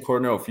Sergeant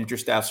Cornell, future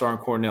Staff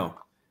Sergeant Cornell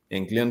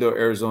in Glendale,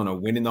 Arizona,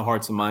 winning the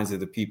hearts and minds of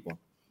the people.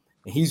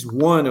 And he's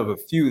one of a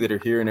few that are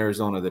here in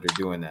Arizona that are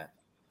doing that.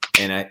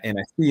 And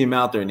I see him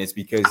out there, and it's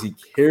because he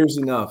cares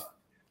enough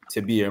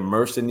to be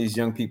immersed in these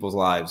young people's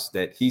lives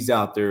that he's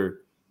out there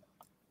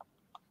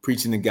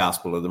preaching the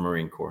gospel of the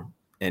Marine Corps.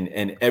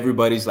 And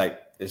everybody's like,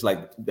 it's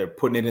like they're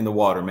putting it in the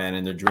water, man,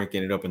 and they're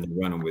drinking it up and they're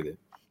running with it.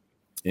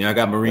 You know, I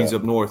got Marines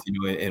up north, you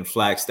know, in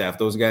Flagstaff.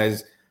 Those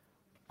guys,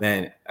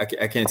 man, I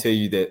can't tell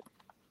you that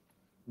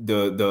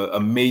the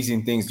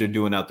amazing things they're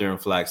doing out there in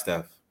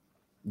Flagstaff.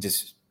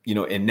 Just, you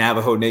know, in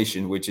Navajo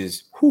Nation, which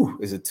is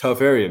a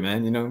tough area,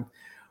 man. You know,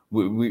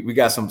 we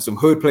got some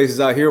hood places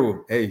out here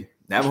where, hey,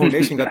 Navajo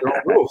Nation got their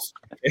own rules.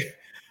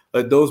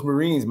 But those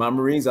Marines, my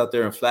Marines out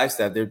there in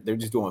Flagstaff, they're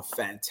just doing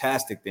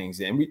fantastic things.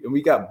 And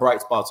we got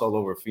bright spots all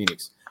over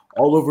Phoenix,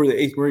 all over the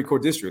 8th Marine Corps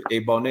District,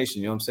 8-Ball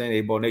Nation. You know what I'm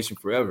saying? 8-Ball Nation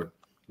forever.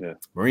 Yeah.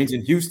 Marines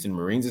in Houston,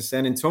 Marines in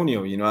San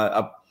Antonio. You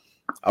know,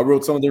 I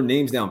wrote some of their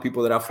names down,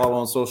 people that I follow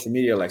on social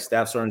media, like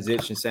Staff Sergeant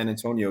Zitch in San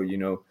Antonio, you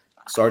know,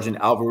 Sergeant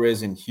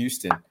Alvarez in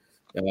Houston,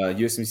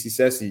 USMC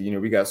Ceci, you know,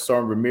 we got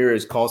Sergeant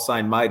Ramirez, call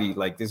sign Mighty.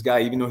 Like this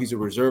guy, even though he's a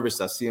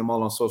reservist, I see him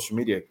all on social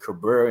media.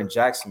 Cabrera in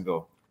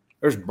Jacksonville.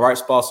 There's bright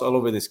spots all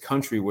over this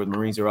country where the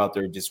Marines are out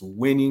there just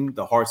winning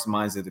the hearts and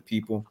minds of the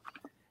people.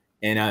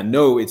 And I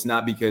know it's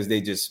not because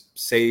they just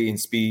say and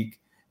speak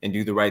and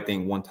do the right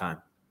thing one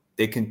time.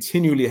 They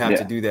continually have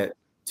to do that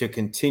to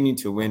continue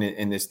to win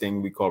in this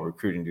thing we call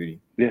recruiting duty.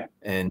 Yeah.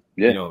 And,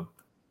 you know,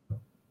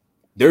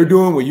 they're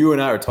doing what you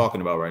and I are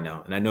talking about right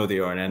now. And I know they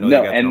are. And I know they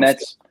got and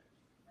that's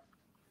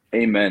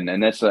amen.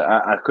 And that's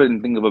I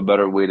couldn't think of a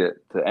better way to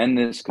end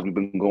this because we've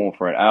been going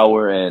for an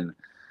hour. And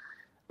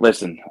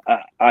listen,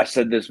 I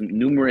said this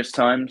numerous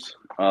times,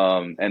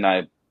 and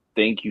I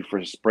thank you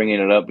for bringing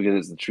it up because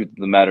it's the truth of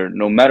the matter.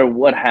 No matter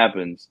what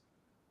happens,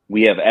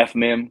 we have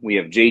FMIM, we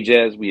have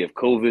JJAZ, we have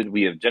COVID,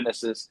 we have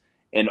Genesis.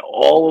 And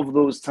all of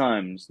those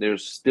times,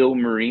 there's still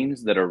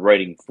Marines that are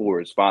writing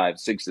 4s,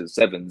 5s, 6s,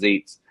 7s,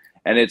 8s.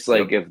 And it's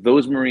like, if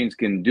those Marines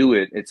can do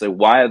it, it's like,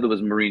 why are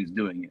those Marines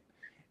doing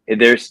it?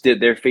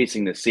 They're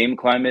facing the same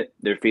climate.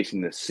 They're facing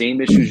the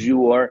same issues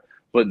you are.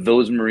 But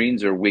those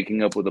Marines are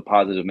waking up with a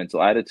positive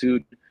mental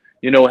attitude.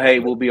 You know, hey,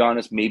 we'll be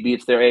honest, maybe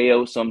it's their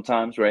AO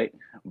sometimes, right?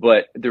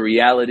 But the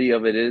reality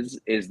of it is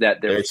that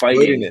they're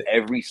fighting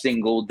every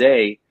single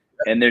day.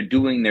 And they're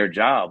doing their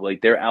job.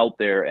 Like they're out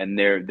there, and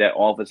that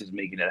office is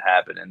making it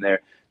happen, and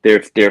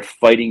they're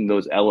fighting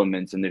those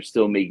elements, and they're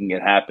still making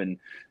it happen.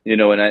 You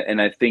know, and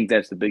I think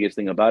that's the biggest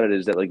thing about it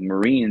is that like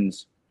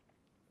Marines,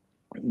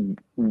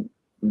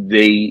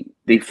 they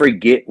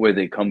forget where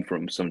they come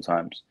from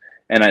sometimes.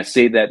 And I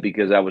say that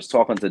because I was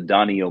talking to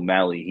Donnie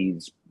O'Malley.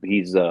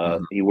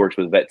 He works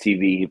with Vet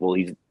TV.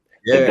 He's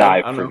the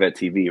guy for Vet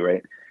TV,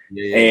 right?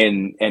 Yeah.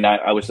 And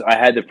I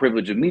had the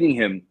privilege of meeting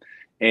him.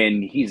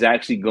 And he's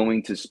actually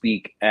going to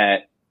speak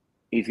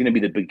he's going to be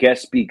the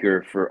guest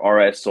speaker for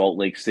RS Salt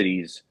Lake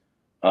City's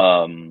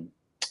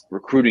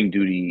recruiting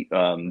duty,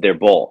 their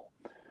ball.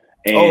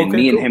 And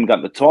me and him got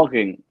to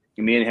talking,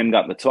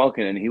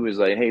 and he was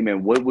like, hey,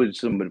 man, what would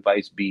some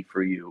advice be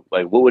for you?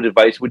 Like, what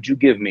advice would you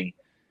give me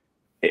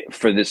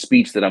for this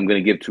speech that I'm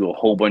going to give to a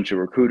whole bunch of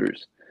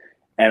recruiters?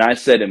 And I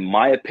said, in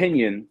my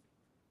opinion,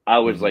 I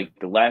was like,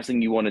 the last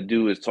thing you want to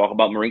do is talk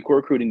about Marine Corps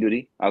recruiting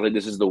duty. I was like,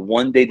 this is the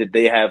one day that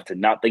they have to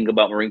not think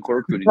about Marine Corps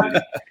recruiting duty.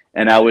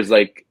 And I was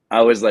like,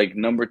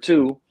 number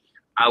two,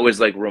 I was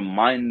like,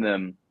 remind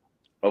them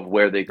of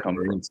where they come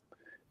from.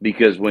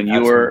 Because when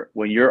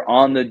you're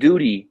on the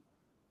duty,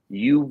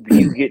 you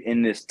get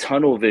in this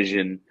tunnel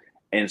vision,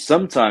 and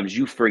sometimes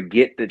you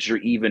forget that you're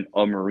even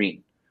a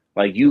Marine.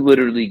 Like you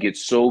literally get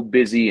so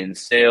busy in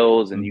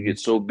sales, and you get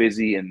so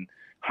busy in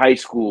high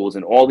schools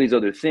and all these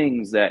other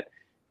things that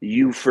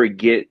you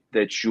forget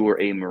that you're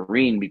a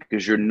Marine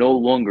because you're no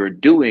longer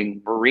doing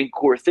Marine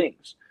Corps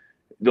things.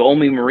 The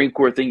only Marine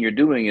Corps thing you're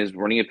doing is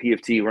running a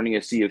PFT, running a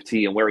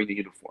CFT, and wearing the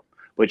uniform.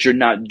 But you're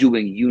not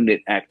doing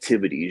unit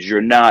activities.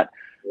 You're not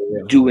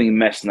doing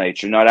mess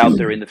nights. You're not out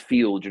there in the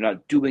field. You're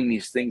not doing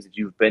these things that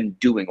you've been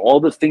doing. All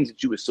the things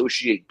that you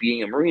associate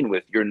being a Marine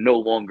with, you're no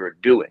longer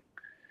doing.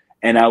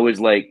 And I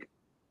was like,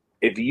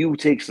 if you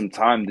take some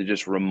time to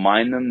just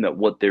remind them that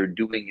what they're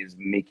doing is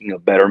making a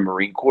better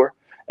Marine Corps,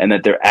 and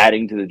that they're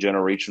adding to the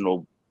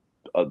generational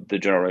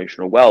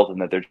wealth,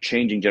 and that they're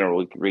changing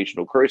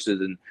generational curses,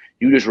 and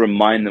you just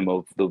remind them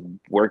of the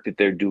work that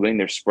they're doing,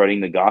 they're spreading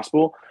the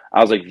gospel.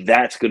 I was like,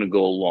 that's going to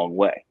go a long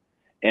way.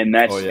 And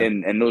that's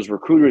and those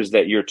recruiters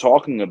that you're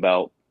talking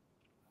about,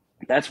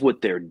 that's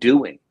what they're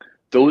doing.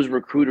 Those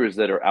recruiters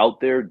that are out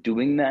there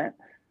doing that,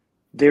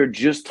 they're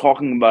just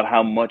talking about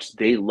how much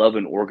they love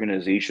an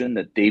organization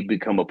that they've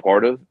become a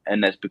part of,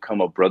 and that's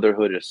become a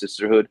brotherhood, a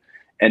sisterhood,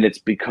 and it's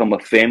become a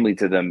family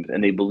to them,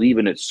 and they believe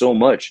in it so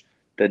much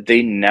that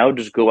they now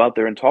just go out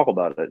there and talk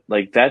about it.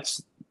 Like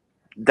that's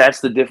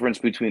the difference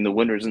between the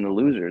winners and the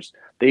losers.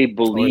 They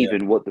believe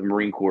in what the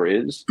Marine Corps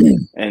is,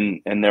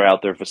 and they're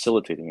out there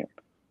facilitating it.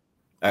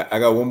 I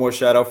got one more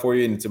shout out for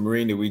you, and it's a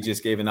Marine that we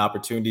just gave an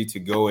opportunity to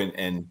go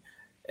and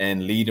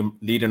lead an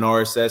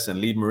RSS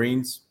and lead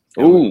Marines.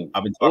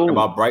 I've been talking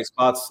about bright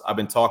spots. I've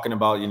been talking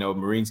about,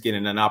 Marines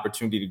getting an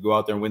opportunity to go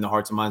out there and win the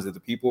hearts and minds of the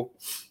people.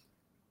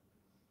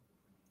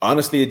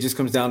 Honestly, it just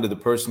comes down to the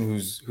person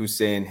who's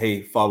saying,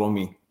 hey, follow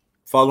me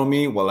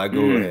while I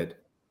go ahead.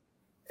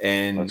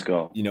 And let's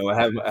go. I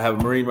have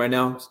a Marine right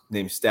now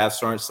named Staff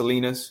Sergeant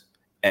Salinas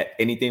at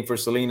Anything for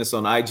Salinas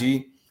on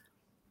IG.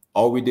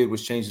 All we did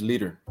was change the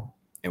leader,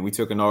 and we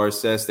took an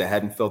RSS that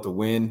hadn't felt a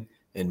win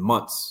in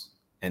months,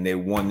 and they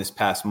won this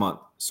past month.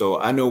 So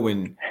I know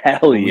when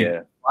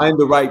find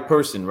the right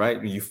person, right?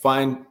 When you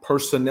find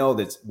personnel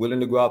that's willing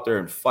to go out there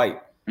and fight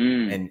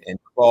and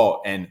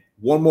crawl, and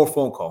one more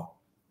phone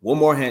call, one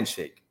more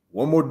handshake,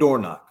 one more door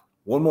knock,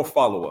 one more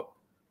follow-up.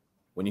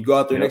 When you go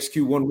out there and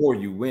execute one more,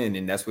 you win.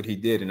 And that's what he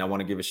did. And I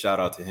want to give a shout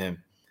out to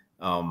him.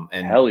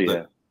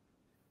 And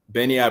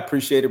Benny, I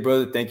appreciate it,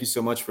 brother. Thank you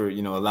so much for,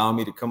 allowing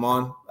me to come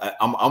on.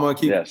 I'm going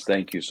to keep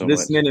thank you so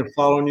listening and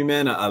following you,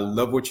 man. I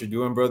love what you're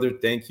doing, brother.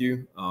 Thank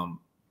you.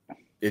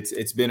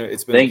 It's been a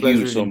thank pleasure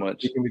you so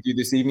much speaking with you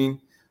this evening.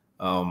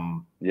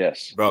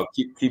 Yes, bro,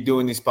 keep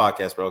doing these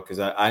podcasts, bro, because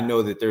I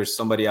know that there's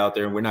somebody out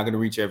there, and we're not going to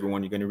reach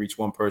everyone. You're going to reach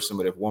one person,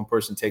 but if one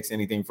person takes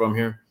anything from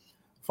here,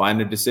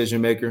 find a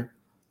decision maker,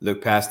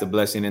 look past the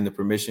blessing and the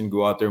permission,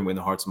 go out there and win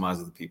the hearts and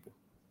minds of the people.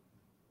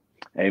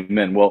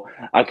 Amen. Well,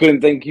 I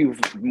couldn't thank you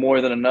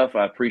more than enough.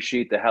 I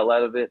appreciate the hell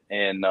out of it,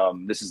 and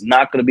this is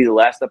not going to be the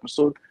last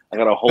episode. I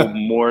got a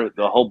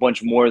whole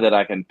bunch more that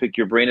I can pick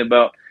your brain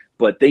about.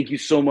 But thank you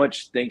so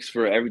much. Thanks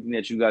for everything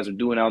that you guys are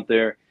doing out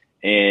there.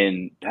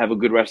 And have a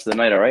good rest of the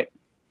night, all right?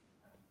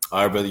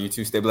 All right, brother. You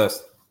too. Stay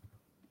blessed.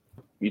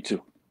 You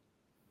too.